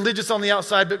religious on the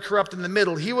outside but corrupt in the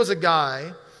middle. He was a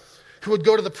guy who would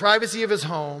go to the privacy of his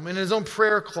home, and in his own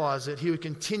prayer closet, he would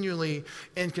continually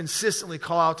and consistently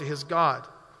call out to his God.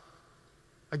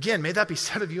 Again, may that be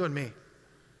said of you and me.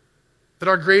 That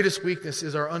our greatest weakness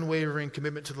is our unwavering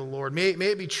commitment to the Lord. May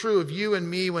it be true of you and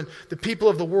me when the people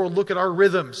of the world look at our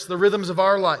rhythms, the rhythms of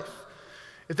our life.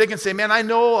 If they can say, man, I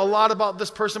know a lot about this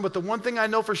person, but the one thing I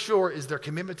know for sure is their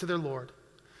commitment to their Lord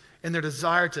and their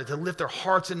desire to lift their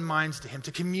hearts and minds to Him,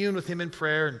 to commune with Him in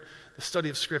prayer and the study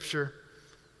of Scripture.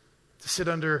 to sit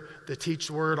under the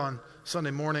Teach Word on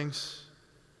Sunday mornings.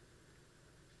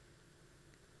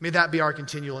 May that be our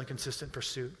continual and consistent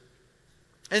pursuit.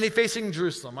 And he's facing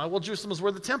Jerusalem. Well, Jerusalem is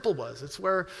where the temple was. It's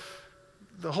where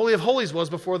the Holy of Holies was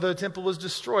before the temple was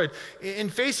destroyed. In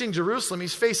facing Jerusalem,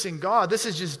 he's facing God. This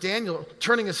is just Daniel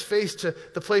turning his face to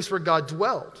the place where God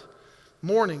dwelt,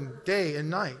 morning, day, and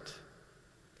night.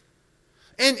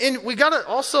 And we got to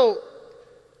also,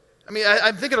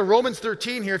 I'm thinking of Romans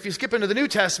 13 here. If you skip into the New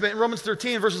Testament, Romans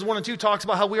 13 verses 1 and 2 talks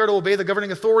about how we are to obey the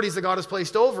governing authorities that God has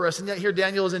placed over us. And yet here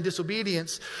Daniel is in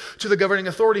disobedience to the governing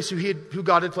authorities who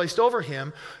God had placed over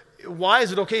him. Why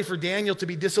is it okay for Daniel to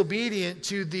be disobedient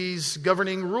to these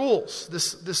governing rules,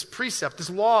 this precept,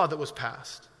 this law that was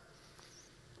passed?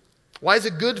 Why is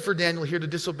it good for Daniel here to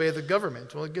disobey the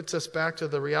government? Well, it gets us back to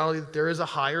the reality that there is a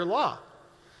higher law.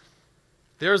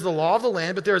 There is the law of the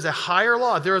land, but there is a higher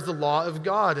law. There is the law of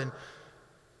God. And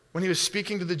when he was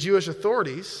speaking to the Jewish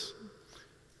authorities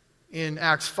in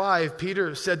Acts 5,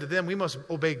 Peter said to them, we must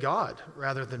obey God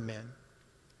rather than men.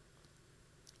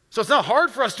 So it's not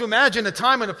hard for us to imagine a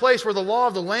time and a place where the law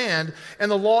of the land and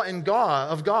the law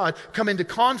of God come into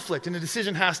conflict, and a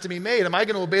decision has to be made. Am I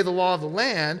going to obey the law of the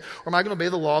land, or am I going to obey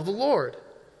the law of the Lord?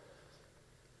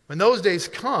 When those days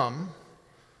come,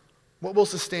 what will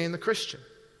sustain the Christian?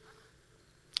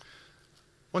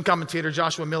 One commentator,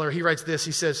 Joshua Miller, he writes this.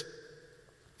 He says,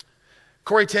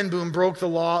 Corrie ten Boom broke the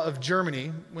law of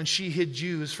Germany when she hid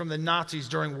Jews from the Nazis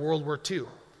during World War II.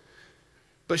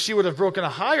 But she would have broken a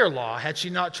higher law had she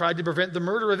not tried to prevent the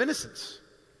murder of innocents.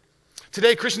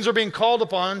 Today, Christians are being called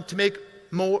upon to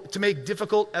make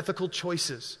difficult ethical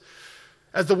choices.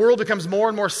 As the world becomes more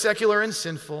and more secular and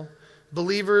sinful,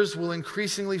 believers will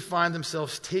increasingly find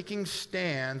themselves taking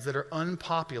stands that are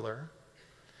unpopular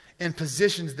and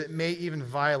positions that may even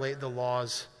violate the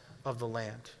laws of the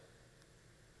land.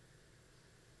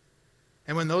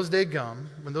 And when those days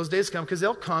come, because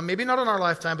they'll come, maybe not in our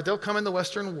lifetime, but they'll come in the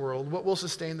Western world, what will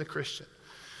sustain the Christian?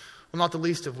 Well, not the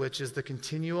least of which is the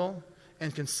continual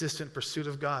and consistent pursuit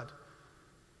of God.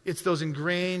 It's those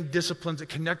ingrained disciplines that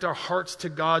connect our hearts to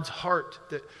God's heart,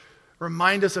 that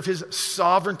remind us of His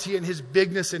sovereignty and His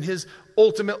bigness and His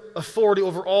ultimate authority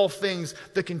over all things.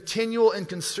 The continual and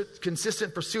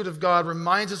consistent pursuit of God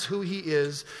reminds us who He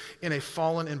is in a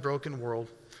fallen and broken world.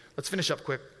 Let's finish up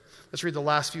quick. Let's read the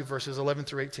last few verses, 11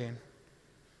 through 18.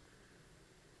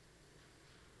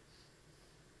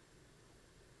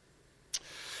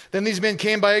 Then these men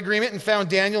came by agreement and found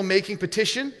Daniel making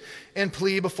petition and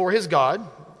plea before his God.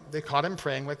 They caught him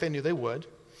praying like they knew they would.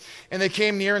 And they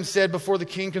came near and said before the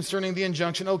king concerning the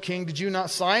injunction, O king, did you not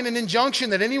sign an injunction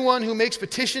that anyone who makes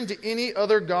petition to any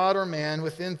other god or man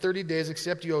within 30 days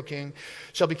except you, O king,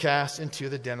 shall be cast into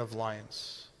the den of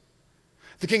lions?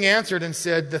 The king answered and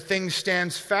said, the thing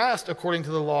stands fast according to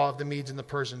the law of the Medes and the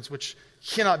Persians, which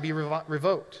cannot be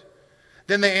revoked.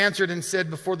 Then they answered and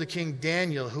said before the king,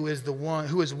 Daniel, who is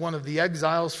one of the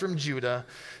exiles from Judah,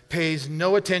 pays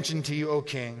no attention to you, O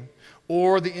king,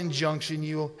 or the injunction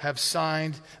you have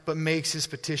signed, but makes his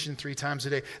petition 3 times a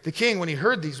day. The king, when he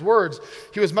heard these words,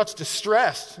 he was much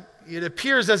distressed. It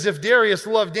appears as if Darius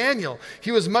loved Daniel. He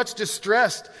was much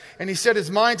distressed, and he set his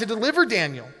mind to deliver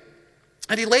Daniel.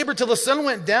 And he labored till the sun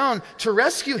went down to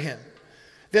rescue him.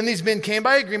 Then these men came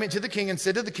by agreement to the king and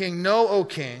said to the king, know, O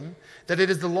king, that it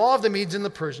is the law of the Medes and the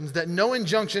Persians that no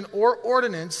injunction or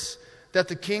ordinance that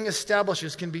the king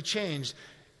establishes can be changed.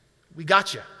 We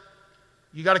got you.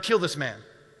 You got to kill this man.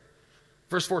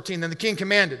 Verse 14, then the king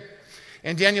commanded,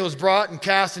 and Daniel was brought and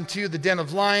cast into the den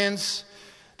of lions.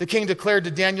 The king declared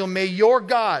to Daniel, may your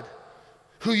God,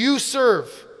 who you serve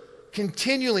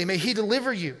continually, may he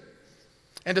deliver you.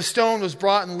 And a stone was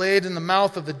brought and laid in the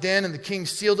mouth of the den, and the king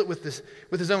sealed it with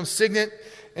his own signet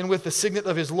and with the signet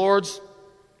of his lords,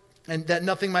 and that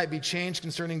nothing might be changed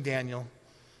concerning Daniel.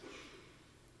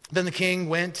 Then the king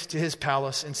went to his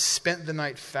palace and spent the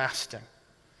night fasting.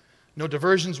 No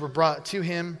diversions were brought to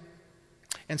him,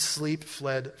 and sleep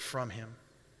fled from him.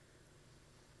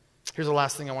 Here's the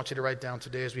last thing I want you to write down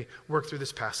today as we work through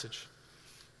this passage.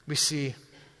 We see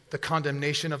the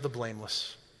condemnation of the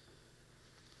blameless.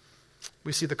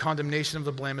 We see the condemnation of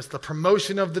the blameless, the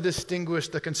promotion of the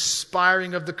distinguished, the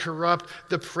conspiring of the corrupt,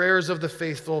 the prayers of the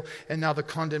faithful, and now the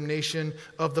condemnation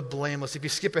of the blameless. If you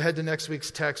skip ahead to next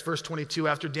week's text, verse 22,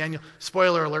 after Daniel,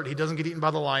 spoiler alert, he doesn't get eaten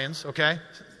by the lions, okay?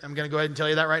 I'm going to go ahead and tell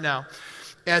you that right now.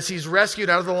 As he's rescued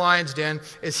out of the lion's den,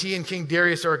 as he and King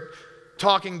Darius are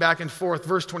talking back and forth,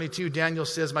 verse 22, Daniel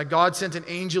says, my God sent an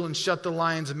angel and shut the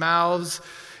lions' mouths,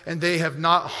 and they have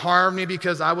not harmed me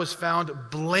because I was found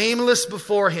blameless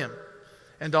before him.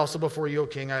 And also before you, O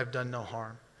king, I have done no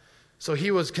harm. So he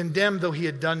was condemned though he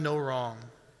had done no wrong.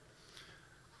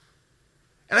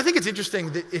 And I think it's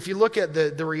interesting that if you look at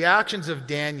the reactions of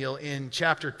Daniel in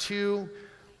chapter 2,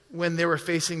 when they were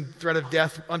facing threat of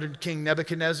death under King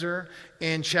Nebuchadnezzar,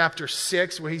 in chapter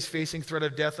 6, where he's facing threat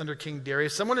of death under King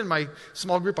Darius. Someone in my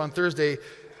small group on Thursday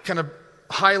kind of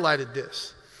highlighted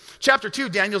this. Chapter 2,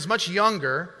 Daniel's much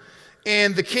younger,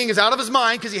 and the king is out of his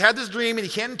mind because he had this dream and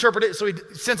he can't interpret it, so he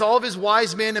sends all of his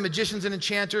wise men and magicians and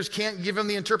enchanters, can't give him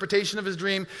the interpretation of his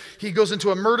dream. He goes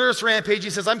into a murderous rampage. He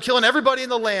says, I'm killing everybody in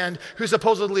the land who's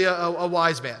supposedly a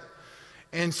wise man.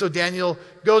 And so Daniel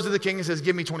goes to the king and says,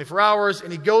 give me 24 hours.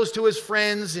 And he goes to his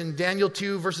friends in Daniel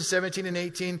 2, verses 17 and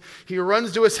 18. He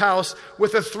runs to his house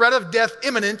with a threat of death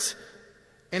imminent.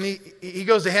 And he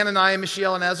goes to Hananiah,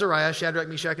 Mishael, and Azariah, Shadrach,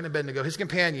 Meshach, and Abednego, his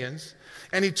companions.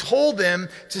 And he told them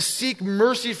to seek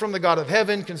mercy from the God of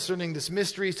heaven concerning this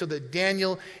mystery so that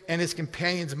Daniel and his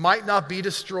companions might not be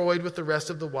destroyed with the rest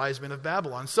of the wise men of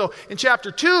Babylon. So in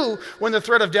chapter 2, when the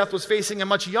threat of death was facing a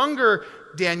much younger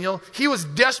Daniel, he was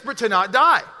desperate to not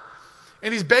die.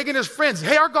 And he's begging his friends,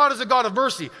 hey, our God is a God of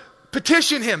mercy.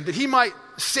 Petition him that he might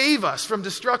save us from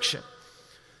destruction.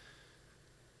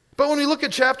 But when we look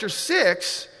at chapter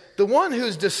 6, the one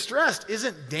who's distressed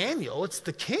isn't Daniel, it's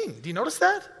the king. Do you notice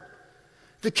that?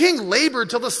 The king labored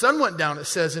till the sun went down, it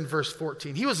says in verse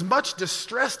 14. He was much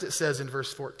distressed, it says in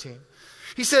verse 14.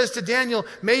 He says to Daniel,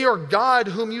 may your God,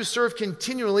 whom you serve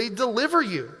continually, deliver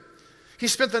you. He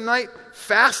spent the night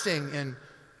fasting and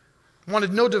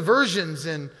wanted no diversions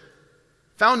and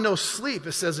found no sleep,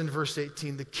 it says in verse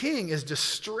 18. The king is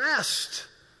distressed,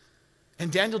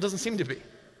 and Daniel doesn't seem to be.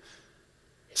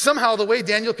 Somehow the way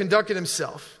Daniel conducted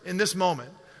himself in this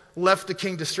moment left the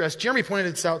king distressed. Jeremy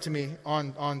pointed this out to me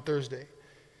on Thursday.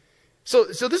 So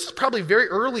this is probably very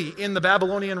early in the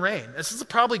Babylonian reign. This is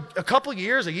probably a couple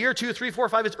years, a year, 2, 3, 4,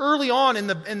 5. It's early on in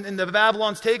the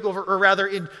Babylon's takeover, or rather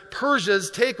in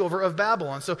Persia's takeover of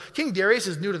Babylon. So King Darius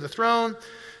is new to the throne.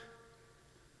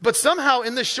 But somehow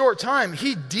in this short time,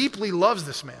 he deeply loves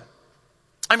this man.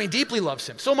 I mean, deeply loves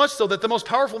him. So much so that the most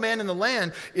powerful man in the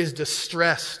land is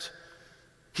distressed.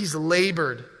 He's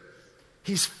labored.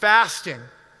 He's fasting.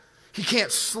 He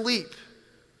can't sleep.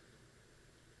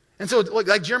 And so,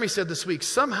 like Jeremy said this week,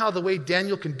 somehow the way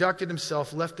Daniel conducted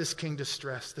himself left this king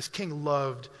distressed. This king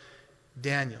loved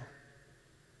Daniel.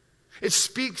 It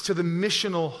speaks to the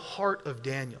missional heart of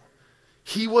Daniel.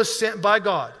 He was sent by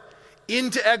God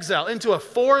into exile, into a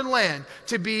foreign land,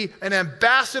 to be an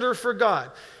ambassador for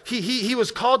God. He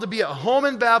was called to be at home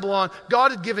in Babylon. God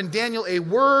had given Daniel a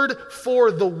word for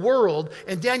the world,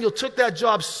 and Daniel took that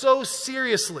job so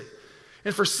seriously.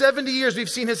 And for 70 years, we've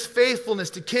seen his faithfulness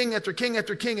to king after king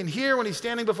after king. And here, when he's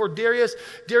standing before Darius,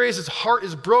 Darius' heart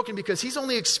is broken because he's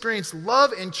only experienced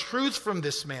love and truth from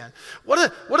this man. What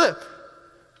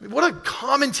a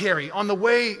commentary on the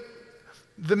way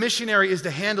the missionary is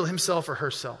to handle himself or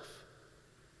herself.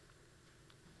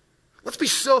 Let's be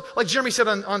so, like Jeremy said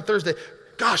on Thursday,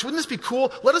 gosh, wouldn't this be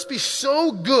cool? Let us be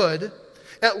so good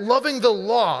at loving the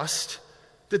lost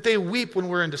that they weep when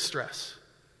we're in distress.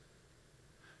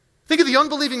 Think of the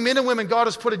unbelieving men and women God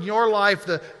has put in your life,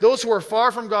 those who are far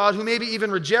from God, who maybe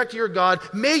even reject your God.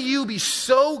 May you be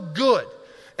so good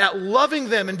at loving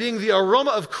them and being the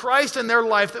aroma of Christ in their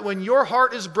life that when your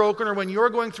heart is broken or when you're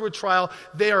going through a trial,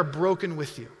 they are broken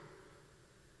with you.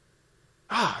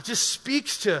 It just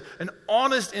speaks to an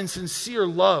honest and sincere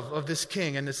love of this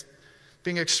king and this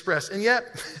being expressed. And yet,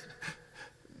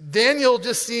 Daniel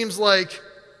just seems like,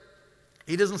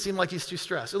 he doesn't seem like he's too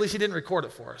stressed. At least he didn't record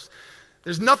it for us.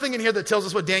 There's nothing in here that tells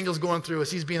us what Daniel's going through as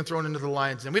he's being thrown into the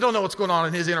lion's den. We don't know what's going on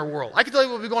in his inner world. I can tell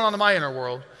you what's going on in my inner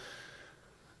world.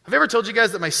 Have I ever told you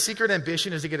guys that my secret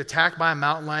ambition is to get attacked by a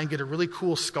mountain lion, get a really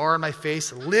cool scar on my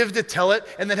face, live to tell it,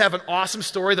 and then have an awesome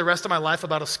story the rest of my life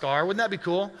about a scar? Wouldn't that be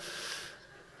cool?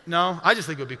 No, I just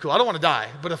think it would be cool. I don't want to die.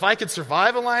 But if I could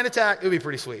survive a lion attack, it would be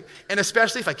pretty sweet. And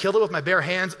especially if I killed it with my bare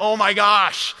hands, oh my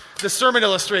gosh, the sermon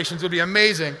illustrations would be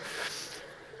amazing.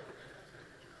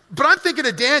 But I'm thinking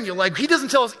of Daniel, like he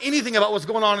doesn't tell us anything about what's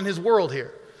going on in his world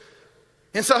here.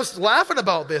 And so I was laughing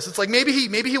about this. It's like maybe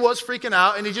he was freaking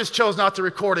out and he just chose not to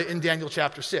record it in Daniel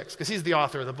chapter 6 because he's the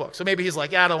author of the book. So maybe he's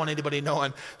like, I don't want anybody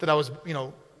knowing that I was,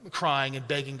 crying and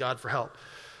begging God for help.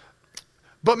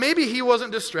 But maybe he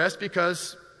wasn't distressed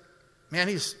because, man,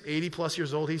 he's 80 plus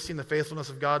years old. He's seen the faithfulness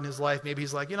of God in his life. Maybe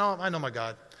he's like, I know my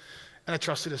God and I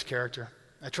trust in his character.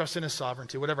 I trust in his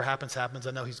sovereignty. Whatever happens, happens.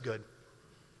 I know he's good.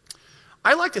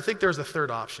 I like to think there's a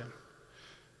third option.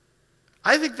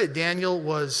 I think that Daniel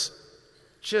was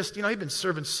just, he'd been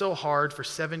serving so hard for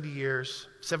 70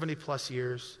 plus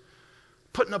years,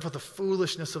 putting up with the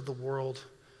foolishness of the world.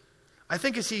 I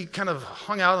think as he kind of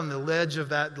hung out on the ledge of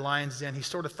that lion's den, he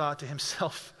sort of thought to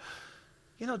himself,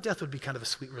 death would be kind of a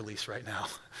sweet release right now.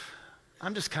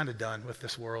 I'm just kind of done with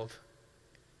this world.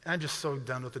 I'm just so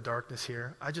done with the darkness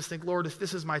here. I just think, Lord, if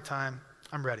this is my time,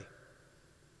 I'm ready.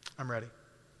 I'm ready.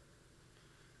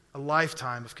 A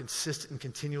lifetime of consistent and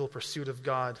continual pursuit of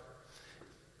God.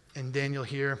 And Daniel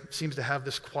here seems to have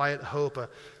this quiet hope,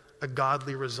 a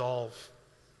godly resolve.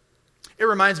 It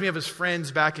reminds me of his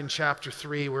friends back in chapter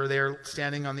 3 where they're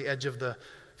standing on the edge of the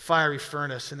fiery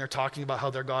furnace and they're talking about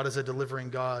how their God is a delivering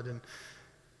God. And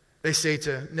they say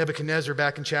to Nebuchadnezzar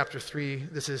back in chapter 3,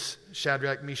 this is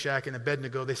Shadrach, Meshach, and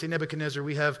Abednego, they say, Nebuchadnezzar,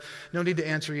 we have no need to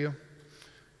answer you.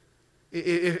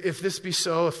 If this be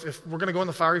so, if we're going to go in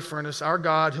the fiery furnace, our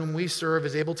God whom we serve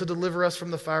is able to deliver us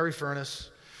from the fiery furnace,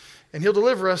 and he'll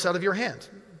deliver us out of your hand.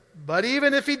 But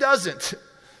even if he doesn't,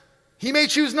 he may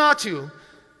choose not to.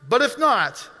 But if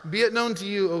not, be it known to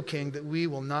you, O king, that we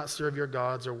will not serve your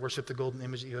gods or worship the golden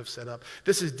image that you have set up.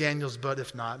 This is Daniel's but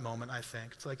if not moment, I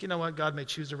think. It's like, you know what? God may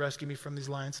choose to rescue me from these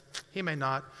lions. He may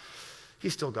not.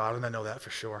 He's still God, and I know that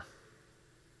for sure.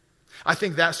 I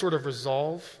think that sort of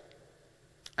resolve,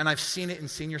 and I've seen it in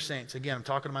senior saints. Again, I'm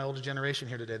talking to my older generation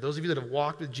here today. Those of you that have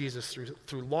walked with Jesus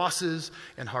through losses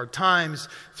and hard times,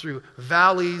 through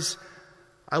valleys,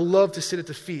 I love to sit at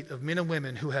the feet of men and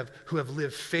women who have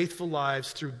lived faithful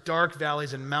lives through dark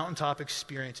valleys and mountaintop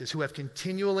experiences, who have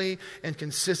continually and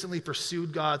consistently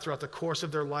pursued God throughout the course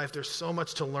of their life. There's so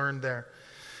much to learn there.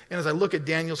 And as I look at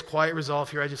Daniel's quiet resolve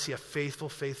here, I just see a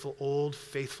faithful, old,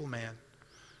 faithful man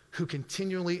who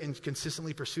continually and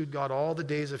consistently pursued God all the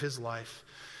days of his life.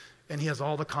 And he has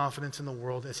all the confidence in the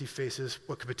world as he faces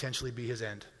what could potentially be his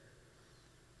end.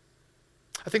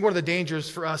 I think one of the dangers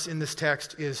for us in this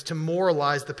text is to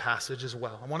moralize the passage as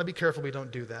well. I want to be careful we don't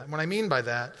do that. And what I mean by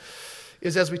that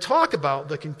is as we talk about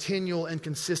the continual and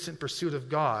consistent pursuit of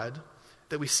God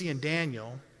that we see in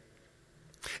Daniel,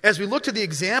 as we look to the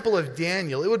example of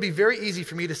Daniel, it would be very easy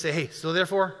for me to say, hey, so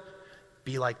therefore,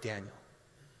 be like Daniel.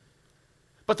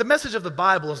 But the message of the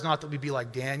Bible is not that we be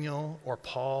like Daniel or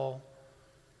Paul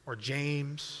or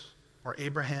James or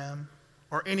Abraham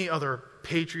or any other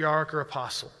patriarch or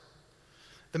apostle.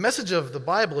 The message of the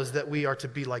Bible is that we are to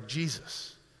be like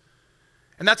Jesus.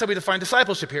 And that's how we define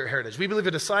discipleship here at Heritage. We believe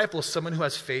a disciple is someone who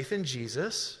has faith in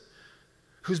Jesus,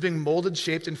 who's being molded,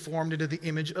 shaped, and formed into the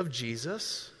image of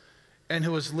Jesus, and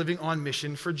who is living on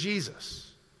mission for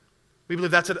Jesus. We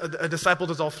believe that's a disciple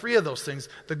does all three of those things.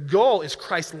 The goal is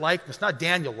Christ-likeness, not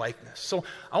Daniel-likeness. So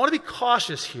I want to be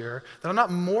cautious here that I'm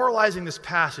not moralizing this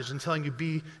passage and telling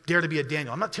you dare to be a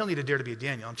Daniel. I'm not telling you to dare to be a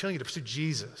Daniel. I'm telling you to pursue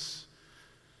Jesus.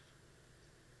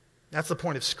 That's the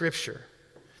point of Scripture.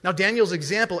 Now, Daniel's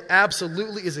example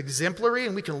absolutely is exemplary,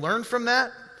 and we can learn from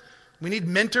that. We need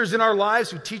mentors in our lives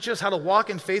who teach us how to walk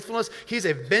in faithfulness. He's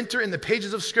a mentor in the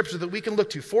pages of Scripture that we can look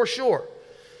to, for sure.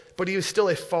 But he is still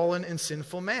a fallen and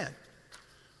sinful man.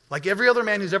 Like every other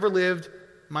man who's ever lived,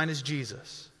 mine is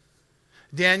Jesus.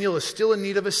 Daniel is still in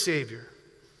need of a Savior.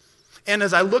 And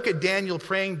as I look at Daniel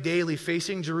praying daily,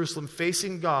 facing Jerusalem,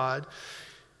 facing God,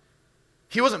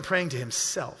 he wasn't praying to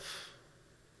himself.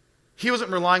 He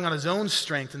wasn't relying on his own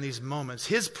strength in these moments.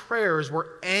 His prayers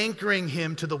were anchoring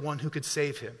him to the one who could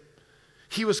save him.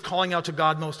 He was calling out to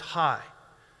God Most High.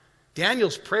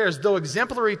 Daniel's prayers, though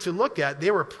exemplary to look at, they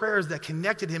were prayers that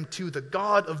connected him to the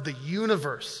God of the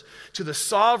universe, to the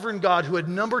sovereign God who had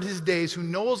numbered his days, who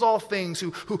knows all things,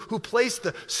 who placed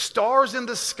the stars in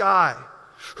the sky,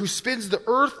 who spins the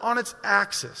earth on its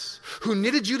axis, who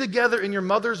knitted you together in your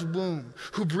mother's womb,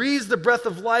 who breathes the breath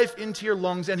of life into your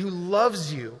lungs, and who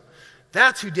loves you.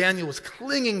 That's who Daniel was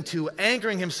clinging to,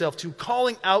 anchoring himself to,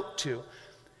 calling out to.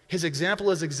 His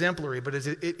example is exemplary, but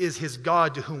it is his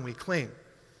God to whom we cling.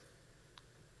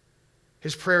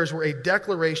 His prayers were a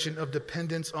declaration of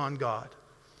dependence on God.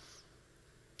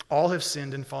 All have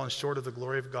sinned and fallen short of the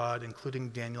glory of God, including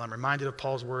Daniel. I'm reminded of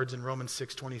Paul's words in Romans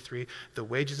 6:23, the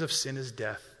wages of sin is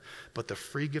death, but the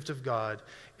free gift of God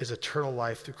is eternal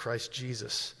life through Christ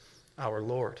Jesus, our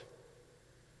Lord.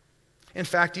 In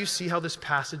fact, do you see how this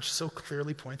passage so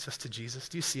clearly points us to Jesus?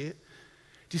 Do you see it?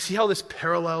 Do you see how this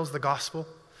parallels the gospel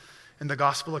and the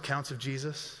gospel accounts of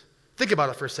Jesus? Think about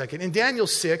it for a second. In Daniel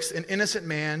 6, an innocent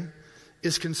man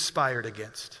is conspired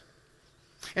against.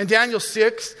 In Daniel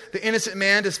 6, the innocent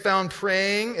man is found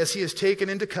praying as he is taken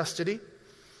into custody.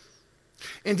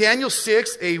 In Daniel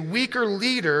 6, a weaker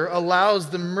leader allows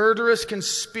the murderous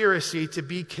conspiracy to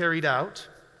be carried out.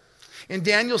 In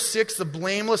Daniel 6, the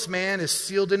blameless man is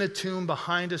sealed in a tomb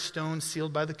behind a stone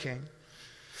sealed by the king.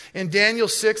 In Daniel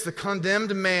 6, the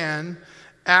condemned man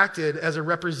acted as a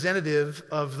representative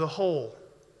of the whole.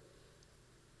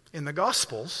 In the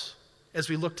Gospels, as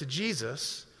we look to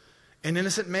Jesus, an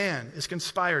innocent man is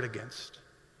conspired against.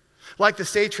 Like the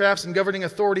satraps and governing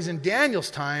authorities in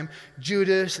Daniel's time,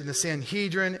 Judas and the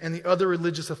Sanhedrin and the other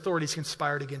religious authorities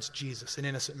conspired against Jesus, an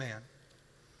innocent man.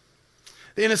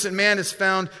 The innocent man is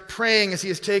found praying as he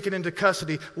is taken into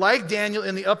custody. Like Daniel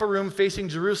in the upper room facing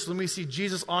Jerusalem, we see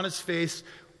Jesus on his face,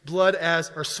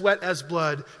 sweat as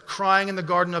blood, crying in the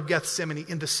Garden of Gethsemane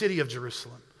in the city of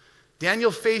Jerusalem.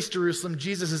 Daniel faced Jerusalem.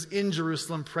 Jesus is in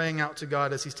Jerusalem praying out to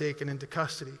God as he's taken into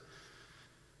custody.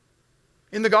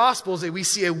 In the Gospels, we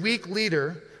see a weak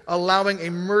leader allowing a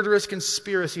murderous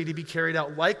conspiracy to be carried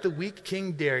out. Like the weak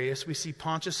King Darius, we see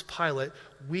Pontius Pilate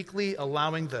weakly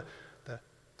allowing the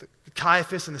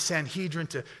Caiaphas and the Sanhedrin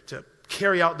to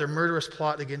carry out their murderous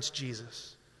plot against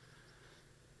Jesus.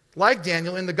 Like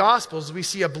Daniel, in the Gospels, we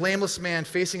see a blameless man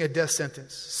facing a death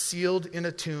sentence, sealed in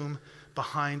a tomb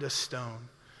behind a stone.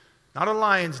 Not a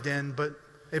lion's den, but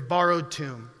a borrowed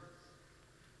tomb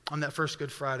on that first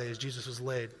Good Friday as Jesus was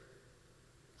laid.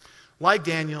 Like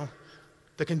Daniel,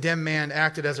 the condemned man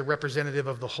acted as a representative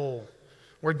of the whole.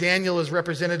 Where Daniel is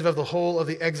representative of the whole of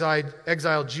the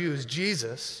exiled Jews,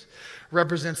 Jesus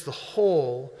represents the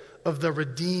whole of the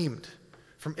redeemed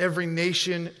from every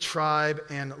nation, tribe,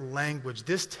 and language.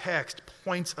 This text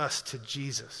points us to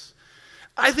Jesus.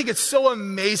 I think it's so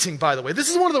amazing, by the way. This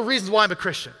is one of the reasons why I'm a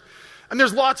Christian. And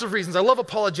there's lots of reasons. I love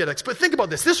apologetics. But think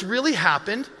about this. This really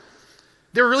happened.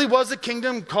 There really was a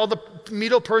kingdom called the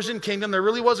Medo-Persian kingdom. There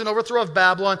really was an overthrow of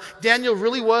Babylon. Daniel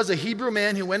really was a Hebrew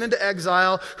man who went into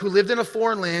exile, who lived in a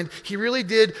foreign land. He really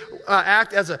did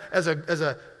act as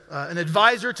an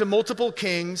advisor to multiple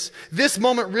kings. This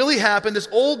moment really happened. This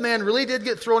old man really did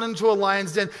get thrown into a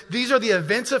lion's den. These are the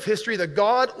events of history that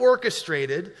God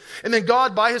orchestrated. And then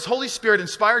God, by his Holy Spirit,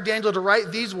 inspired Daniel to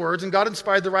write these words. And God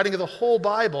inspired the writing of the whole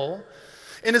Bible.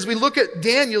 And as we look at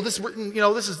Daniel, this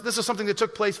is something that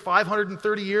took place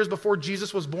 530 years before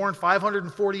Jesus was born,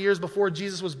 540 years before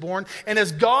Jesus was born. And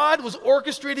as God was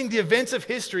orchestrating the events of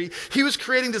history, he was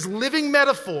creating this living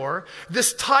metaphor,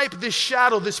 this type, this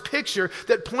shadow, this picture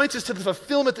that points us to the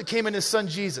fulfillment that came in his son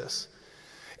Jesus.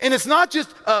 And it's not just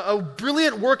a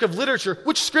brilliant work of literature,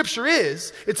 which Scripture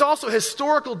is. It's also a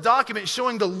historical document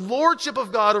showing the lordship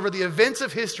of God over the events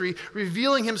of history,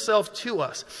 revealing himself to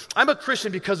us. I'm a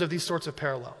Christian because of these sorts of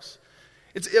parallels.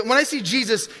 When I see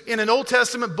Jesus in an Old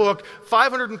Testament book,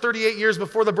 538 years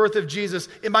before the birth of Jesus,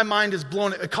 my mind is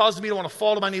blown. It causes me to want to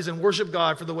fall to my knees and worship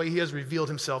God for the way he has revealed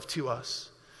himself to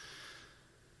us.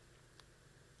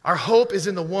 Our hope is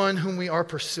in the one whom we are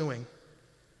pursuing.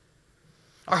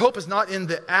 Our hope is not in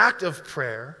the act of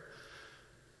prayer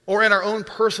or in our own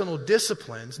personal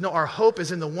disciplines. No, our hope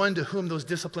is in the one to whom those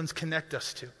disciplines connect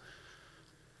us to.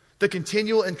 The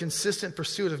continual and consistent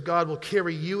pursuit of God will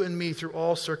carry you and me through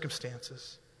all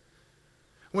circumstances.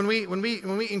 When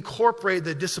we incorporate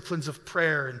the disciplines of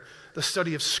prayer and the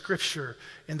study of Scripture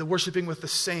and the worshiping with the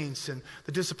saints and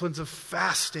the disciplines of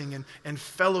fasting and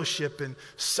fellowship and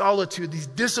solitude, these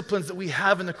disciplines that we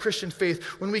have in the Christian faith,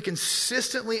 when we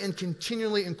consistently and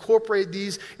continually incorporate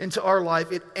these into our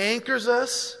life, it anchors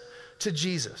us to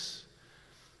Jesus.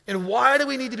 And why do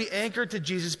we need to be anchored to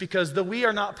Jesus? Because though we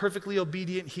are not perfectly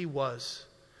obedient, he was.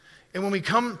 And when we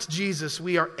come to Jesus,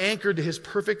 we are anchored to his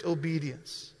perfect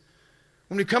obedience.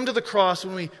 When we come to the cross,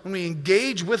 when we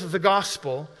engage with the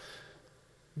gospel,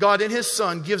 God in his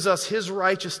Son gives us his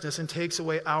righteousness and takes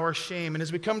away our shame. And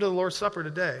as we come to the Lord's Supper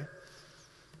today,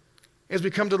 as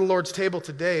we come to the Lord's table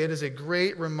today, it is a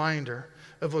great reminder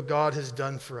of what God has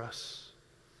done for us.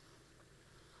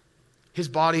 His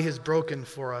body has broken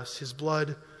for us. His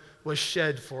blood was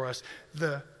shed for us.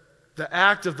 The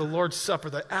act of the Lord's Supper,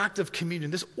 the act of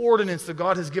communion, this ordinance that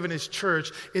God has given his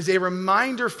church is a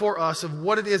reminder for us of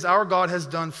what it is our God has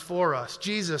done for us.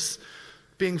 Jesus,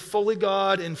 being fully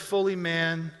God and fully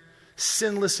man,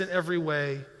 sinless in every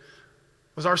way,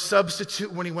 was our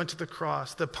substitute when he went to the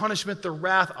cross. The punishment, the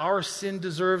wrath our sin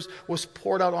deserves was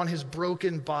poured out on his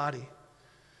broken body.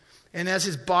 And as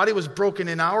his body was broken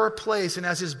in our place, and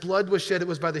as his blood was shed, it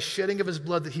was by the shedding of his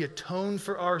blood that he atoned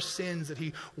for our sins, that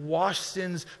he washed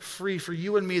sins free for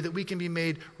you and me, that we can be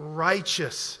made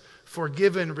righteous,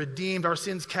 forgiven, redeemed, our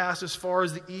sins cast as far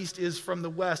as the east is from the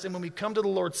west. And when we come to the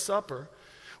Lord's Supper,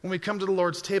 when we come to the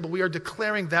Lord's table, we are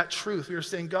declaring that truth. We are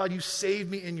saying, God, you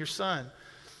saved me in your Son.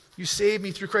 You saved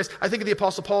me through Christ. I think of the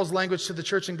Apostle Paul's language to the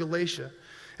church in Galatia.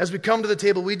 As we come to the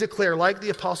table, we declare, like the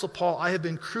Apostle Paul, I have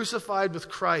been crucified with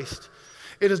Christ.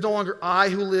 It is no longer I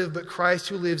who live, but Christ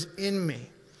who lives in me.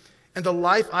 And the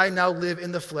life I now live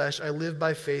in the flesh, I live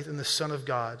by faith in the Son of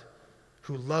God,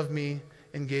 who loved me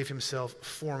and gave himself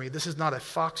for me. This is not a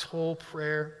foxhole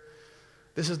prayer.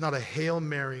 This is not a Hail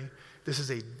Mary. This is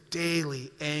a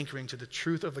daily anchoring to the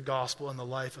truth of the gospel and the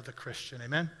life of the Christian.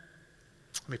 Amen?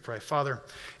 Let me pray. Father,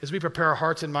 as we prepare our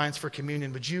hearts and minds for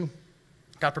communion, would you,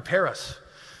 God, prepare us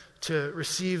to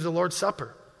receive the Lord's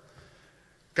Supper?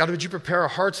 God, would you prepare our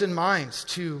hearts and minds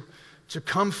to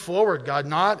come forward, God,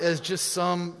 not as just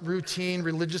some routine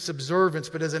religious observance,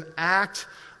 but as an act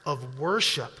of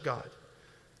worship, God.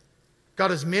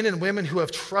 God, as men and women who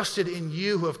have trusted in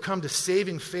you, who have come to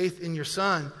saving faith in your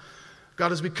Son,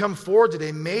 God, as we come forward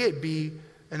today, may it be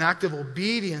an act of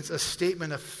obedience, a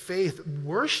statement of faith,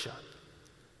 worship.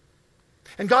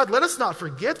 And God, let us not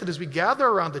forget that as we gather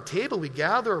around the table, we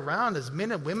gather around as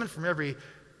men and women from every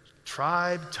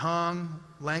tribe, tongue,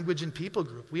 language, and people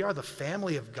group. We are the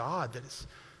family of God.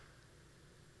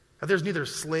 There's neither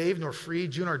slave nor free,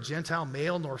 Jew nor Gentile,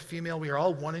 male nor female. We are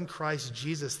all one in Christ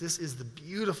Jesus. This is the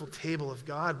beautiful table of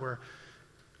God where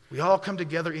we all come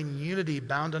together in unity,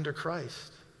 bound under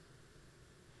Christ.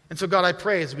 And so, God, I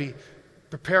pray as we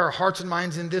prepare our hearts and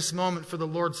minds in this moment for the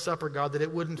Lord's Supper, God, that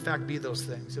it would in fact be those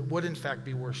things. It would in fact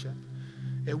be worship.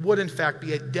 It would in fact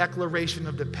be a declaration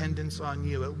of dependence on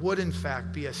you. It would in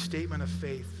fact be a statement of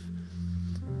faith,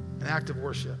 an act of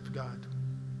worship, God.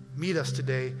 Meet us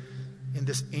today in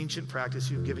this ancient practice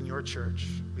you've given your church.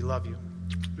 We love you.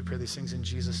 We pray these things in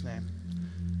Jesus' name.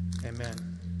 Amen.